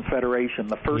Articles of Confederation.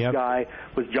 The first guy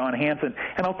was John Hanson.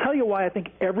 And I'll tell you why I think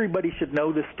everybody should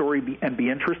know this story and be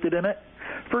interested in it.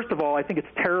 First of all, I think it's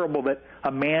terrible that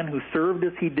a man who served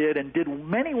as he did and did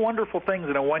many wonderful things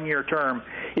in a one-year term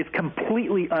is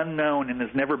completely unknown and has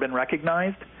never been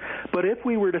recognized. But if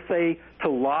we were to say to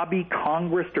lobby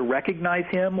Congress to recognize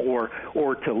him or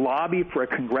to lobby for a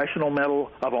Congressional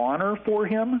Medal of Honor for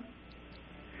him,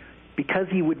 because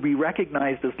he would be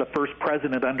recognized as the first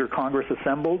president under Congress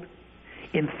assembled,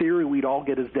 in theory we'd all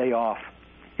get his day off.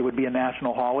 It would be a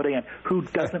national holiday, and who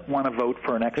doesn't want to vote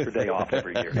for an extra day off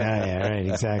every year? Yeah, right,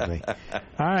 exactly.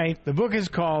 All right, the book is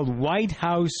called White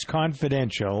House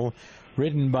Confidential,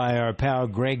 written by our pal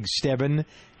Gregg Stebben.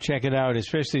 Check it out,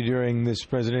 especially during this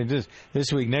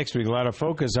this week, next week. A lot of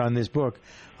focus on this book.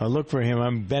 Look for him.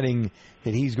 I'm betting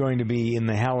that he's going to be in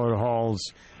the Howard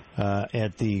Halls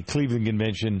at the Cleveland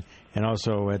Convention and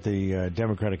also at the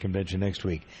Democratic Convention next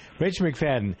week. Rich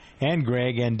McFadden and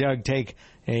Greg and Doug take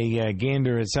a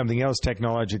gander at something else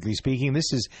technologically speaking.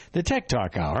 This is the Tech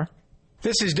Talk Hour.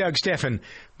 This is Doug Stebben.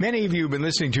 Many of you have been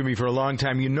listening to me for a long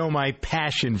time. You know my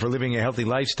passion for living a healthy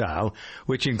lifestyle,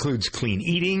 which includes clean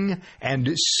eating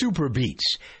and Super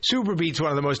Beets. Super Beets, one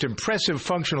of the most impressive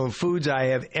functional foods I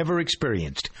have ever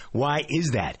experienced. Why is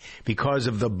that? Because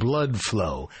of the blood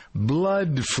flow.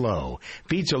 Blood flow.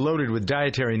 Beets are loaded with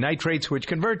dietary nitrates, which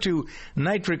convert to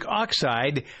nitric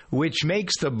oxide, which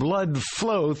makes the blood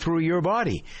flow through your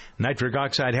body. Nitric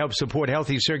oxide helps support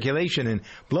healthy circulation and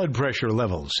blood pressure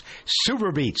levels.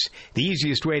 Super Beets, the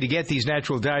easiest way to get these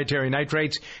natural dietary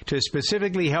nitrates to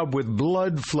specifically help with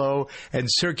blood flow and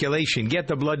circulation. Get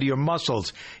the blood to your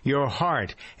muscles, your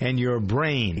heart, and your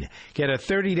brain. Get a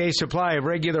 30-day supply of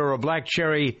regular or black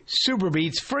cherry Super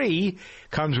Beets free.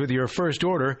 Comes with your first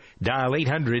order. Dial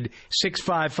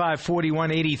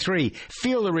 800-655-4183.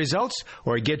 Feel the results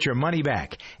or get your money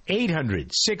back.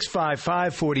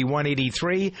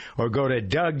 800-655-4183 or go to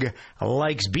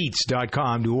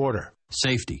DougLikesBeets.com to order.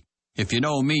 Safety. If you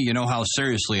know me, you know how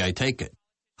seriously I take it.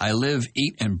 I live,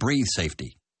 eat, and breathe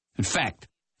safety. In fact,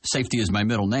 safety is my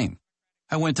middle name.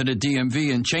 I went to the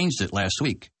DMV and changed it last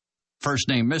week. First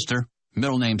name, Mr.,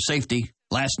 middle name, Safety,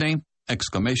 last name,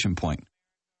 exclamation point.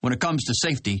 When it comes to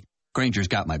safety, Grainger's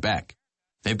got my back.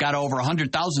 They've got over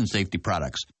 100,000 safety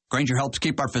products. Grainger helps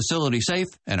keep our facility safe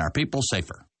and our people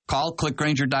safer. Call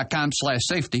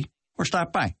clickgrainger.com/safety or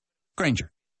stop by.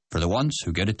 Grainger, for the ones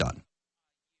who get it done.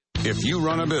 If you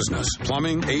run a business,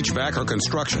 plumbing, HVAC, or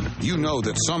construction, you know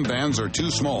that some vans are too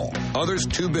small, others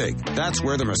too big. That's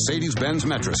where the Mercedes-Benz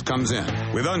Metris comes in.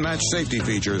 With unmatched safety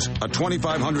features, a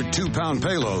 2,500 2-pound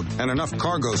payload, and enough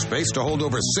cargo space to hold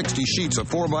over 60 sheets of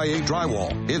 4x8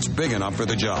 drywall, it's big enough for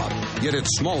the job. Yet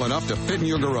it's small enough to fit in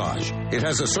your garage. It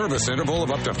has a service interval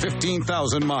of up to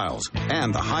 15,000 miles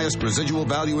and the highest residual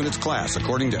value in its class,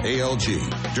 according to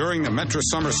ALG. During the Metris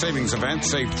Summer Savings Event,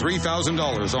 save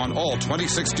 $3,000 on all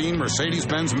 2016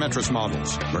 Mercedes-Benz Metris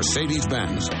models.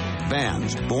 Mercedes-Benz.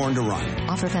 Vans born to run.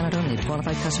 Offer valid only to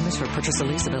qualified customers for purchase or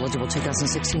lease of eligible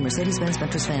 2016 Mercedes-Benz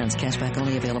Metris vans. Cashback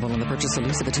only available on the purchase or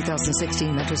lease of a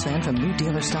 2016 Metris van from new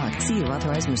dealer stock. See your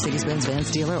authorized Mercedes-Benz Vans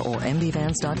dealer or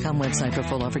mbvans.com website for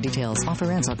full offer details.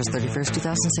 Offer ends August 31st,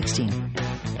 2016.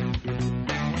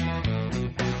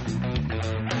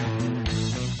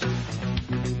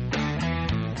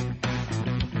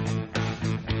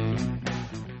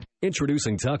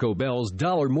 Introducing Taco Bell's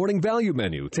Dollar Morning Value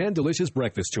Menu. 10 delicious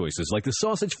breakfast choices like the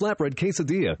sausage flatbread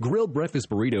quesadilla, grilled breakfast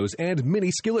burritos, and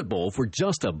mini skillet bowl for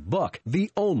just $1.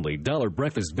 The only dollar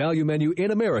breakfast value menu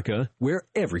in America where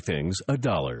everything's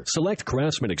 $1. Select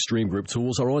Craftsman Extreme Grip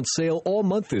tools are on sale all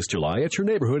month this July at your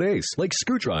neighborhood Ace, like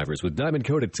screwdrivers with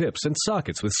diamond-coated tips and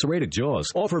sockets with serrated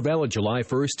jaws. Offer valid July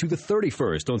 1st to the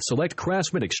 31st on select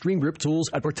Craftsman Extreme Grip tools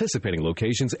at participating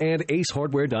locations and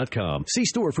acehardware.com. See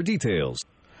store for details.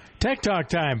 Tech Talk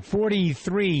time,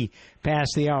 43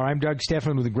 past the hour. I'm Doug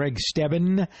Stebben with Gregg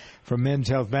Stebben from Men's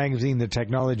Health Magazine, the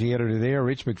technology editor there.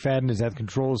 Rich McFadden is at the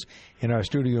controls in our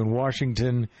studio in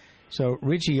Washington. So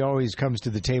Richie always comes to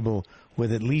the table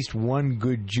with at least one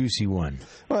good, juicy one.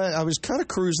 Well, I was kind of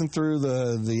cruising through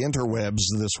the interwebs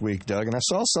this week, Doug, and I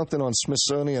saw something on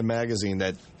Smithsonian Magazine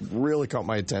that really caught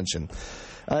my attention.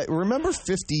 Remember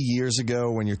 50 years ago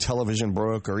when your television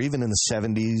broke, or even in the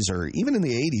 70s, or even in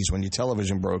the 80s when your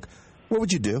television broke? What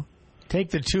would you do?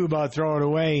 Take the tube out, throw it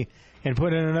away, and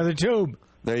put in another tube.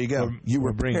 There you go. You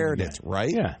repaired it,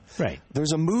 right? Yeah, right.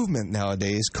 There's a movement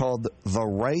nowadays called the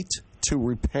Right to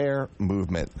Repair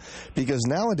movement. Because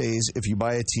nowadays, if you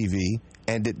buy a TV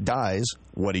and it dies,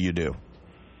 what do?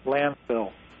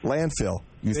 Landfill.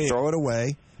 You throw it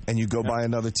away and you go buy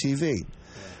another TV.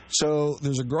 So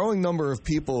there's a growing number of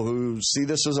people who see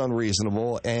this as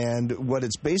unreasonable, and what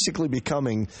it's basically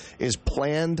becoming is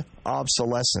planned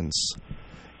obsolescence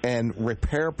and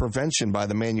repair prevention by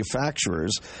the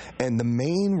manufacturers. And the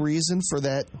main reason for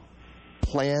that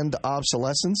planned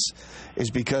obsolescence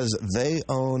is because they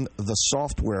own the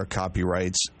software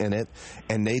copyrights in it,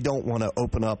 and they don't want to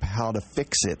open up how to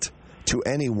fix it to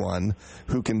anyone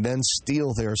who can then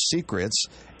steal their secrets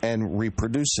and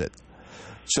reproduce it.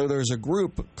 So there's a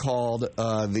group called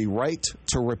the Right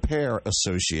to Repair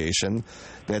Association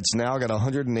that's now got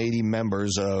 180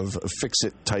 members of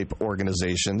fix-it-type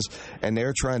organizations, and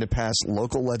they're trying to pass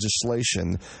local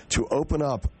legislation to open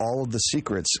up all of the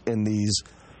secrets in these,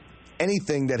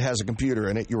 anything that has a computer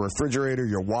in it, your refrigerator,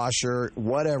 your washer,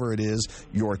 whatever it is,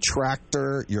 your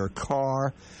tractor, your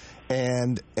car.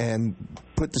 and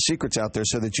put the secrets out there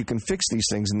so that you can fix these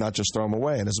things and not just throw them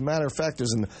away. And as a matter of fact,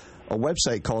 there's a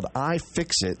website called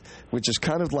iFixit, which is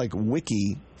kind of like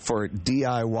Wiki for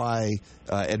DIY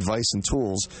advice and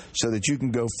tools, so that you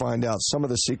can go find out some of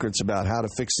the secrets about how to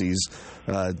fix these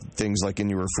things like in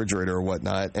your refrigerator or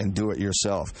whatnot and do it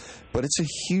yourself. But it's a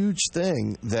huge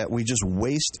thing that we just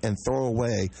waste and throw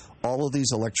away all of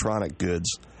these electronic goods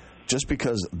just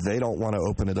because they don't want to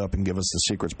open it up and give us the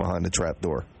secrets behind the trap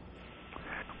door.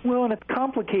 Well, and it's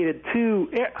complicated, too.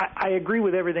 I agree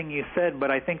with everything you said, but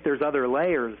I think there's other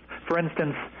layers. For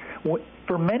instance,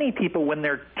 for many people, when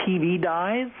their TV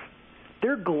dies,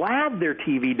 they're glad their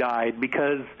TV died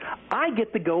because I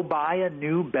get to go buy a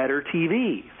new, better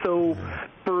TV. So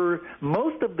for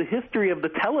most of the history of the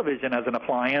television as an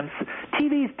appliance,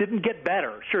 TVs didn't get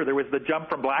better. Sure, there was the jump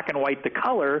from black and white to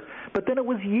color, but then it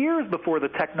was years before the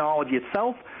technology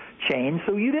itself changed,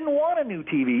 so you didn't want a new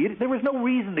TV. There was no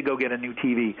reason to go get a new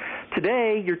TV.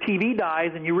 Today, your TV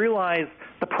dies and you realize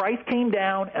the price came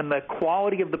down and the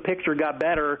quality of the picture got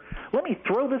better. Let me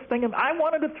throw this thing in. I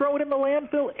wanted to throw it in the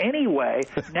landfill anyway.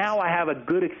 Now I have a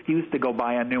good excuse to go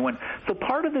buy a new one. So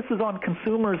part of this is on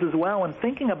consumers as well, and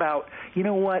thinking about, you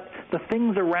know what, the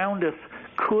things around us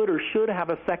could or should have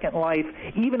a second life.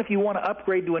 Even if you want to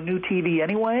upgrade to a new TV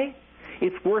anyway,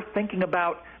 it's worth thinking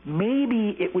about.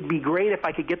 Maybe it would be great if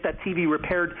I could get that TV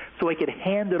repaired so I could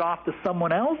hand it off to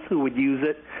someone else who would use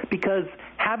it, because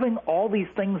having all these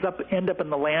things end up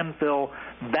in the landfill,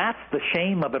 that's the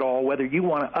shame of it all, whether you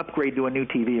want to upgrade to a new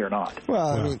TV or not. Well,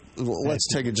 I mean, let's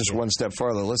take it just one step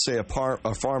farther. Let's say a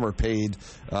farmer paid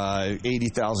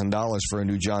 $80,000 for a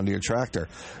new John Deere tractor.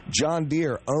 John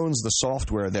Deere owns the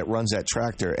software that runs that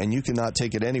tractor, and you cannot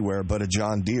take it anywhere but a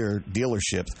John Deere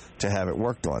dealership to have it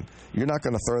worked on. You're not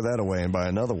going to throw that away and buy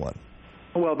another one.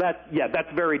 Well,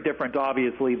 that's very different,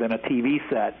 obviously, than a TV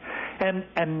set.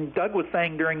 And Doug was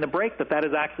saying during the break that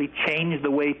has actually changed the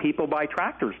way people buy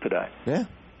tractors today. Yeah.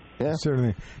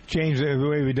 Certainly changed the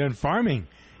way we've done farming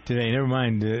today. Never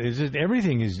mind,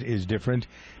 everything is different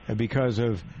because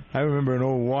of. I remember an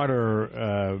old water.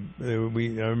 I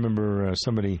remember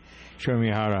somebody showing me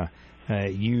how to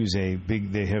use a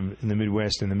big. They have in the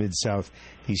Midwest and the Mid-South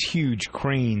these huge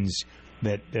cranes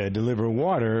that deliver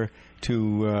water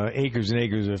to acres and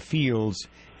acres of fields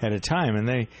at a time. And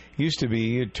they used to be,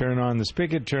 you turn on the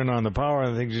spigot, turn on the power,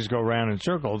 and things just go around in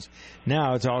circles.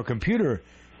 Now it's all computer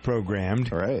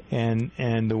programmed, right? And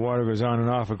the water goes on and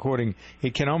off according.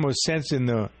 It can almost sense in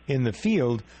the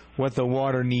field what the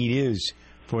water need is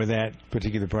for that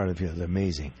particular part of the field. It's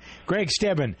amazing. Gregg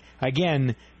Stebben,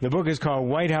 again, the book is called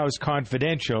White House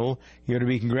Confidential. You're to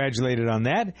be congratulated on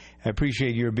that. I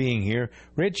appreciate your being here.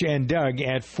 Rich and Doug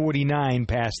at 49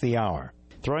 past the hour.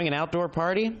 Throwing an outdoor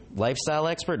party? Lifestyle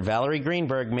expert Valerie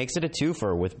Greenberg makes it a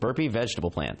twofer with Burpee vegetable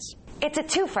plants. It's a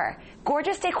twofer.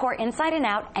 Gorgeous decor inside and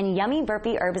out, and yummy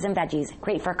Burpee herbs and veggies.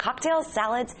 Great for cocktails,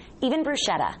 salads, even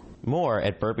bruschetta. More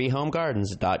at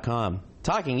burpeehomegardens.com.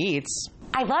 Talking eats.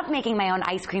 I love making my own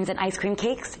ice creams and ice cream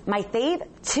cakes. My fave,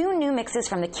 2 new mixes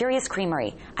from the Curious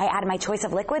Creamery. I add my choice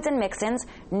of liquids and mix-ins.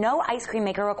 No ice cream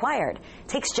maker required.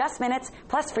 Takes just minutes,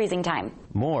 plus freezing time.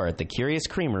 More at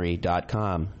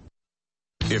thecuriouscreamery.com.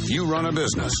 If you run a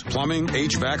business, plumbing,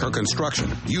 HVAC, or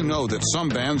construction, you know that some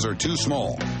vans are too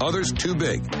small, others too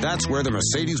big. That's where the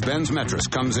Mercedes-Benz Metris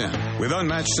comes in. With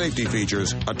unmatched safety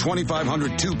features, a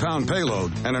 2,500 2-pound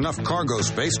payload, and enough cargo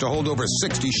space to hold over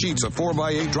 60 sheets of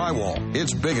 4x8 drywall,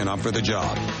 it's big enough for the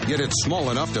job. Yet it's small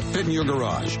enough to fit in your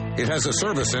garage. It has a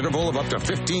service interval of up to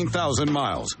 15,000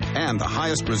 miles and the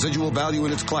highest residual value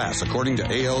in its class, according to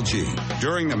ALG.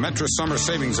 During the Metris Summer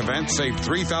Savings Event, save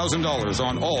 $3,000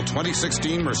 on all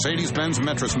 2016 Mercedes-Benz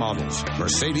Metris models.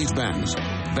 Mercedes-Benz.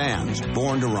 Vans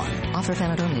born to run. Offer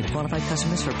valid only to qualified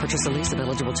customers for purchase or lease of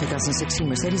eligible 2016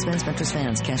 Mercedes-Benz Metris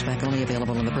vans. Cashback only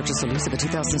available on the purchase or lease of a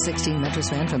 2016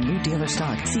 Metris van from new dealer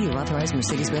stock. See your authorized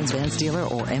Mercedes-Benz Vans dealer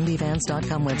or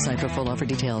mbvans.com website for full offer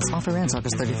details. Offer ends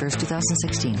August 31st,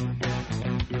 2016.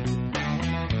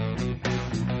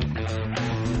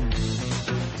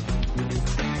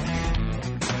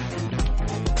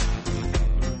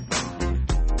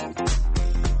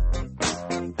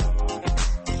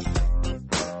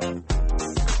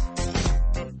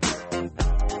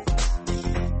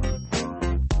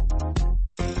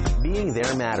 being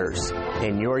there matters.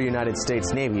 And your United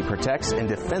States Navy protects and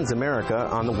defends America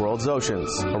on the world's oceans.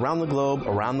 Around the globe,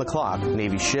 around the clock,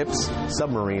 Navy ships,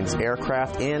 submarines,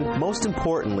 aircraft, and, most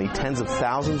importantly, tens of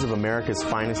thousands of America's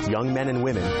finest young men and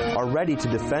women are ready to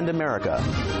defend America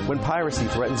when piracy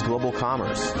threatens global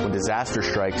commerce, when disaster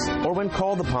strikes, or when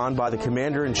called upon by the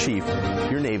Commander-in-Chief.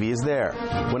 Your Navy is there.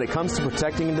 When it comes to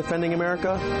protecting and defending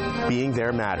America, being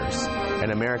there matters.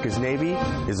 And America's Navy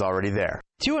is already there.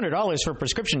 $200 for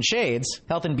prescription shades.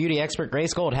 Health and beauty expert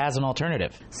Grace Gold has an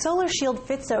alternative. Solar Shield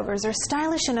Fitsovers are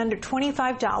stylish and under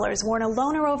 $25, worn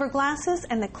alone or over glasses,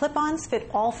 and the clip-ons fit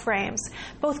all frames.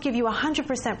 Both give you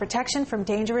 100% protection from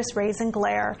dangerous rays and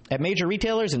glare. At major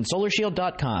retailers and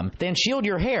solarshield.com. Then shield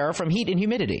your hair from heat and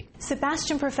humidity.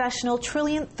 Sebastian Professional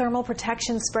Trilliant Thermal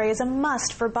Protection Spray is a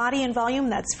must for body and volume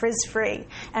that's frizz-free.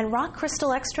 And Rock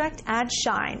Crystal Extract adds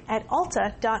shine at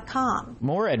Ulta.com.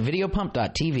 More at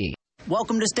videopump.tv.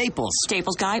 Welcome to Staples.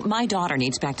 Staples guy, my daughter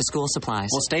needs back-to-school supplies.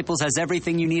 Well, Staples has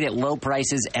everything you need at low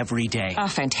prices every day. Oh,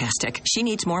 fantastic. She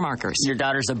needs more markers. Your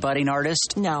daughter's a budding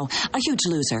artist? No, a huge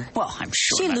loser. Well, I'm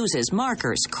sure. She loses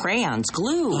markers, crayons,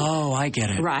 glue. Oh, I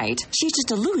get it. Right. She's just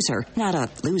a loser, not a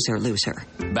loser.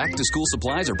 Back-to-school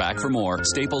supplies are back for more.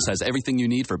 Staples has everything you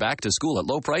need for back-to-school at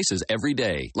low prices every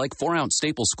day. Like 4-ounce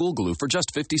Staples school glue for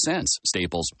just 50 cents.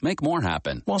 Staples, make more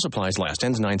happen. While supplies last.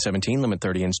 Ends 9/17, limit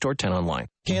 30 in store, 10 online.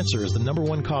 Cancer is the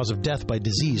 #1 cause of death by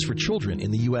disease for children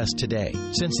in the U.S. today.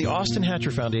 Since the Austin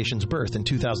Hatcher Foundation's birth in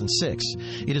 2006,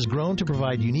 it has grown to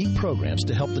provide unique programs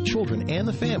to help the children and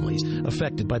the families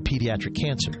affected by pediatric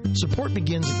cancer. Support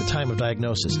begins at the time of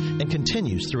diagnosis and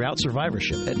continues throughout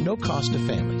survivorship at no cost to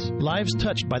families. Lives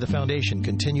touched by the foundation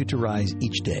continue to rise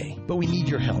each day. But we need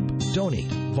your help.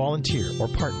 Donate, volunteer, or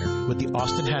partner with the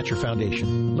Austin Hatcher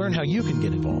Foundation. Learn how you can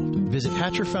get involved. Visit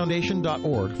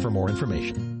hatcherfoundation.org for more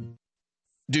information.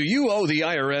 Do you owe the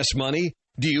IRS money?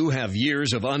 Do you have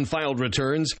years of unfiled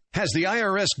returns? Has the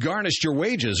IRS garnished your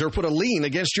wages or put a lien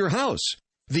against your house?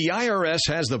 The IRS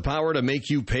has the power to make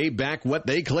you pay back what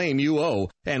they claim you owe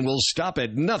and will stop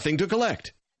at nothing to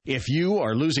collect. If you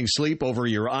are losing sleep over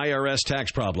your IRS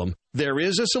tax problem, there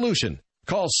is a solution.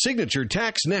 Call Signature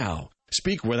Tax now.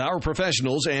 Speak with our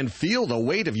professionals and feel the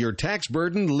weight of your tax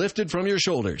burden lifted from your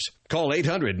shoulders. Call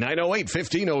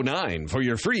 800-908-1509 for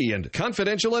your free and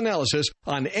confidential analysis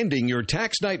on ending your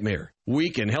tax nightmare. We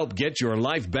can help get your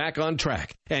life back on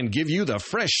track and give you the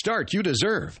fresh start you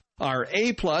deserve. Our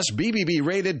A-plus BBB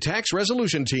rated tax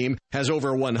resolution team has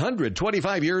over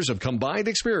 125 years of combined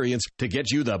experience to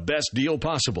get you the best deal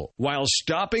possible while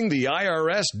stopping the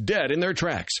IRS dead in their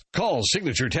tracks. Call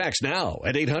Signature Tax now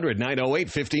at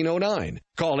 800-908-1509.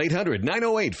 Call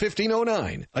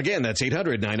 800-908-1509. Again, that's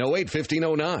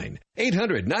 800-908-1509.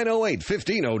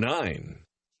 800-908-1509.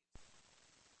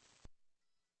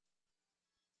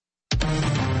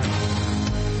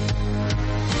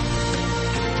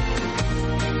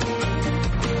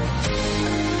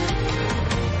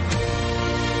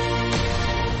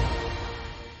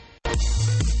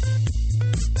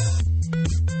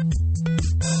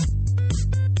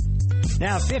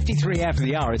 Now, 53 after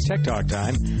the hour, it's Tech Talk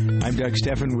time. I'm Doug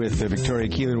Stebben with Victoria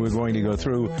Keelan. We're going to go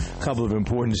through a couple of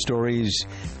important stories.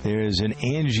 There's an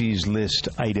Angie's List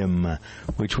item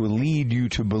which will lead you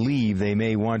to believe they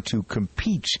may want to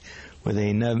compete with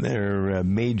another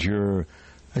major,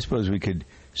 I suppose we could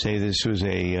say this was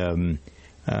the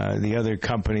other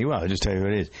company. Well, I'll just tell you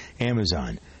what it is,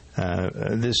 Amazon.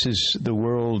 This is the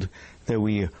world that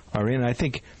we are in. I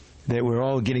think that we're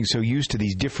all getting so used to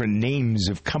these different names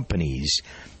of companies.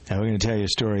 Now, we're going to tell you a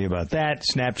story about that.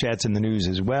 Snapchat's in the news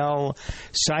as well.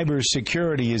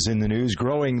 Cybersecurity is in the news.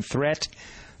 Growing threat,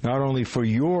 not only for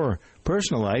your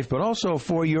personal life, but also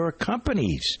for your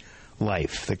company's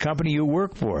life. The company you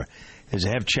work for. Does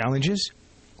it have challenges?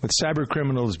 With cyber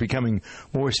criminals becoming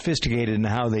more sophisticated in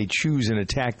how they choose and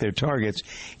attack their targets,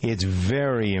 it's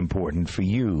very important for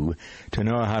you to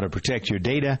know how to protect your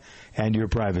data and your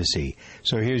privacy.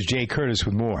 So here's Jay Curtis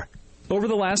with more. Over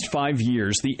the last 5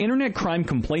 years, the Internet Crime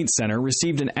Complaint Center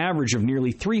received an average of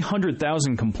nearly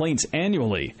 300,000 complaints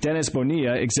annually. Dennis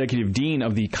Bonilla, Executive Dean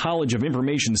of the College of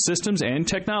Information Systems and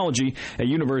Technology at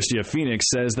University of Phoenix,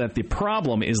 says that the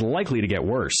problem is likely to get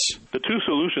worse. The two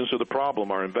solutions to the problem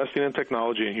are investing in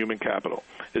technology and human capital.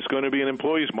 It's going to be an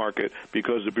employees market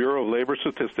because the Bureau of Labor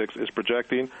Statistics is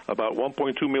projecting about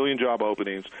 1.2 million job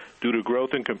openings due to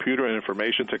growth in computer and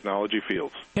information technology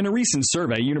fields. In a recent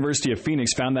survey, University of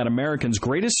Phoenix found that Americans Americans'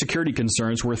 greatest security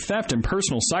concerns were theft and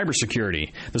personal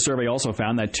cybersecurity. The survey also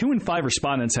found that 2 in 5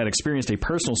 respondents had experienced a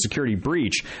personal security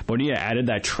breach. Bonilla added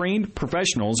that trained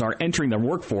professionals are entering the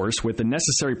workforce with the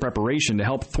necessary preparation to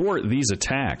help thwart these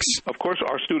attacks. Of course,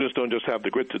 our students don't just have the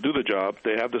grit to do the job,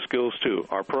 they have the skills too.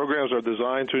 Our programs are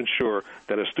designed to ensure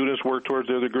that as students work towards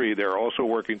their degree, they're also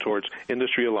working towards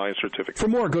Industry Alliance certificates. For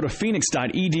more, go to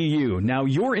phoenix.edu. Now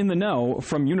you're in the know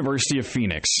from University of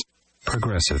Phoenix.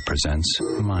 Progressive presents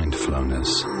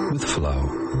Mindfulness with Flow.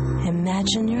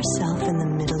 Imagine yourself in the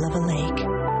middle of a lake.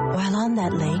 While on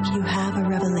that lake, you have a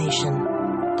revelation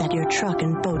that your truck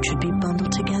and boat should be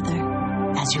bundled together.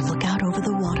 As you look out over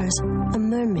the waters, a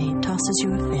mermaid tosses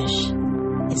you a fish.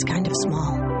 It's kind of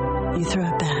small. You throw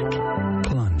it back.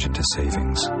 Plunge into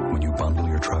savings when you bundle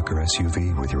your truck or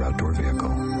SUV with your outdoor vehicle.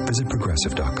 Visit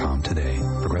Progressive.com today.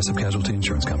 Progressive Casualty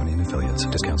Insurance Company and Affiliates.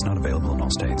 Discounts not available in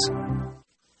all states.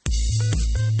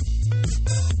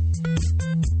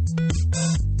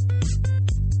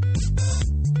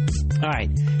 All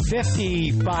right,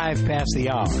 55 past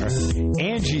the hour.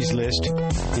 Angie's List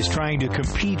is trying to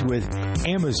compete with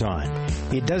Amazon.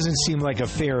 It doesn't seem like a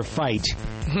fair fight,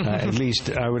 at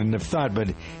least I wouldn't have thought,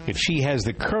 but if she has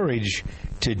the courage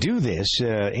to do this,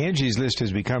 Angie's List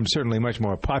has become certainly much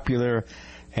more popular,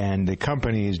 and the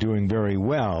company is doing very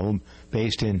well,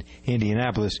 based in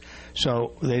Indianapolis.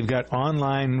 So they've got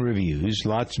online reviews,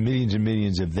 millions and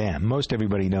millions of them. Most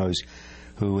everybody knows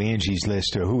who Angie's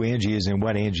List or who Angie is and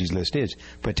what Angie's List is.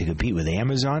 But to compete with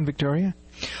Amazon, Victoria?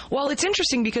 Well, it's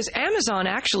interesting because Amazon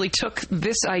actually took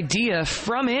this idea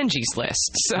from Angie's List.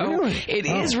 So really? It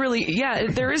is really,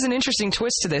 there is an interesting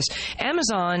twist to this.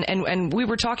 Amazon, and we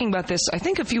were talking about this, I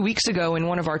think, a few weeks ago in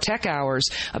one of our tech hours,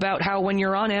 about how when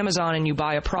you're on Amazon and you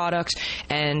buy a product,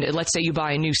 and let's say you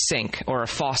buy a new sink or a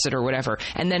faucet or whatever,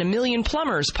 and then a million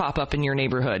plumbers pop up in your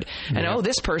neighborhood, and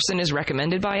this person is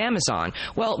recommended by Amazon.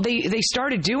 Well, they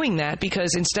started doing that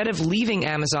because instead of leaving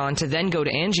Amazon to then go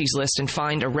to Angie's List and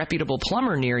find a reputable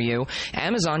plumber near you,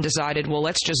 Amazon decided, well,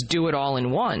 let's just do it all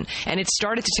in one. And it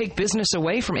started to take business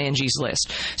away from Angie's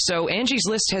List. So Angie's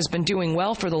List has been doing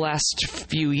well for the last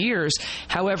few years.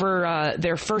 However,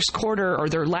 their first quarter or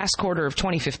their last quarter of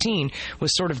 2015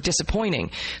 was sort of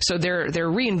disappointing. So they're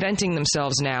reinventing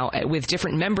themselves now with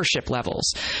different membership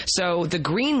levels. So the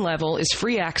green level is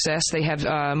free access. They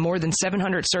have more than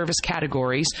 700 service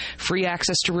categories, free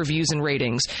access to reviews and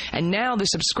ratings. And now the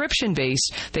subscription base,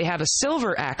 they have a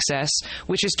silver access,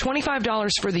 which is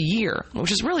 $25 for the year,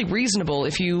 which is really reasonable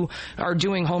if you are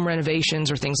doing home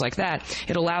renovations or things like that.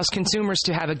 It allows consumers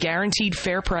to have a guaranteed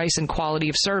fair price and quality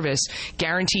of service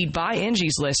guaranteed by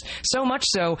Angie's List, so much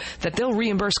so that they'll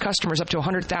reimburse customers up to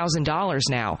 $100,000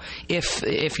 now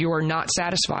if you're not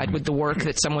satisfied with the work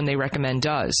that someone they recommend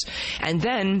does. And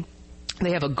then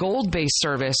they have a gold-based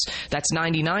service that's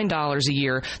 $99 a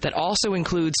year that also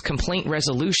includes complaint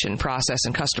resolution process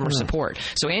and customer support.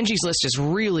 So Angie's List is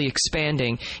really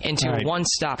expanding into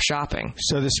one-stop shopping.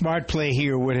 So the smart play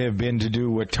here would have been to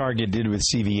do what Target did with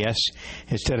CVS.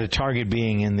 Instead of Target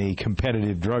being in the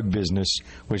competitive drug business,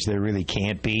 which they really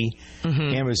can't be,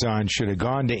 Amazon should have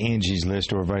gone to Angie's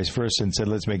List or vice versa and said,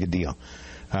 let's make a deal.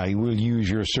 We'll use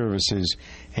your services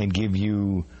and give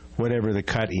you whatever the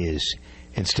cut is.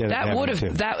 Instead that would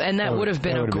have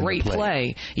been a great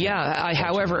play. Yeah.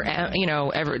 However,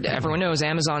 everyone knows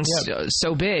Amazon's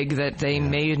so big that they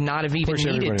may not have even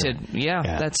needed to.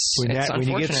 That's unfortunate. When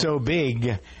you get so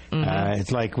big,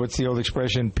 it's like, what's the old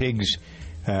expression? Pigs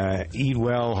eat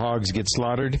well, hogs get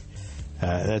slaughtered.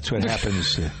 That's what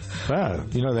happens. Wow,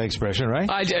 you know that expression, right?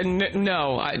 I didn't.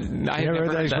 No, I never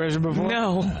heard that expression before.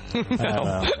 No,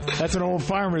 that's an old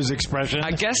farmer's expression.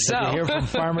 I guess so. You hear from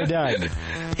Farmer Doug.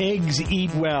 Pigs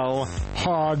eat well,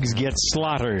 hogs get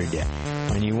slaughtered.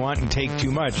 When you want and take too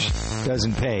much,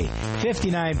 doesn't pay.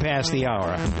 59 past the hour.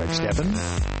 I'm Doug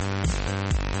Stebben.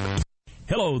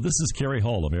 Hello, this is Kerry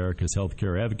Hall, America's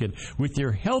healthcare advocate, with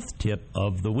your health tip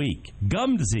of the week.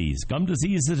 Gum disease. Gum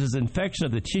disease is an infection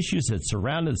of the tissues that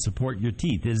surround and support your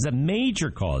teeth. It is a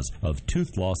major cause of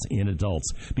tooth loss in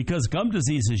adults. Because gum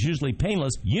disease is usually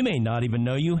painless, you may not even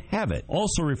know you have it.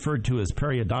 Also referred to as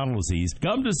periodontal disease,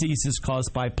 gum disease is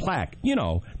caused by plaque. You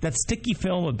know, that sticky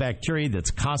film of bacteria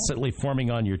that's constantly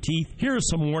forming on your teeth. Here are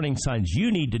some warning signs you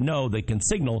need to know that can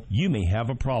signal you may have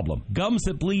a problem. Gums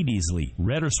that bleed easily,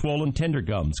 red or swollen tender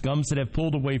irregular gums, gums that have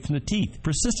pulled away from the teeth,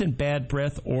 persistent bad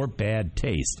breath or bad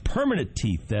taste, permanent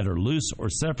teeth that are loose or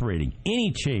separating,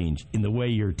 any change in the way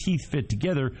your teeth fit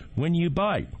together when you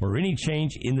bite, or any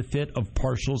change in the fit of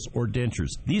partials or dentures.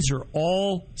 These are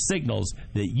all signals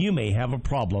that you may have a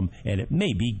problem, and it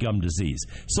may be gum disease.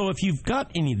 So if you've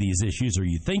got any of these issues or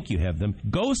you think you have them,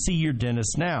 go see your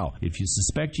dentist now if you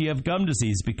suspect you have gum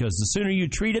disease, because the sooner you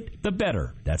treat it, the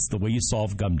better. That's the way you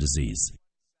solve gum disease.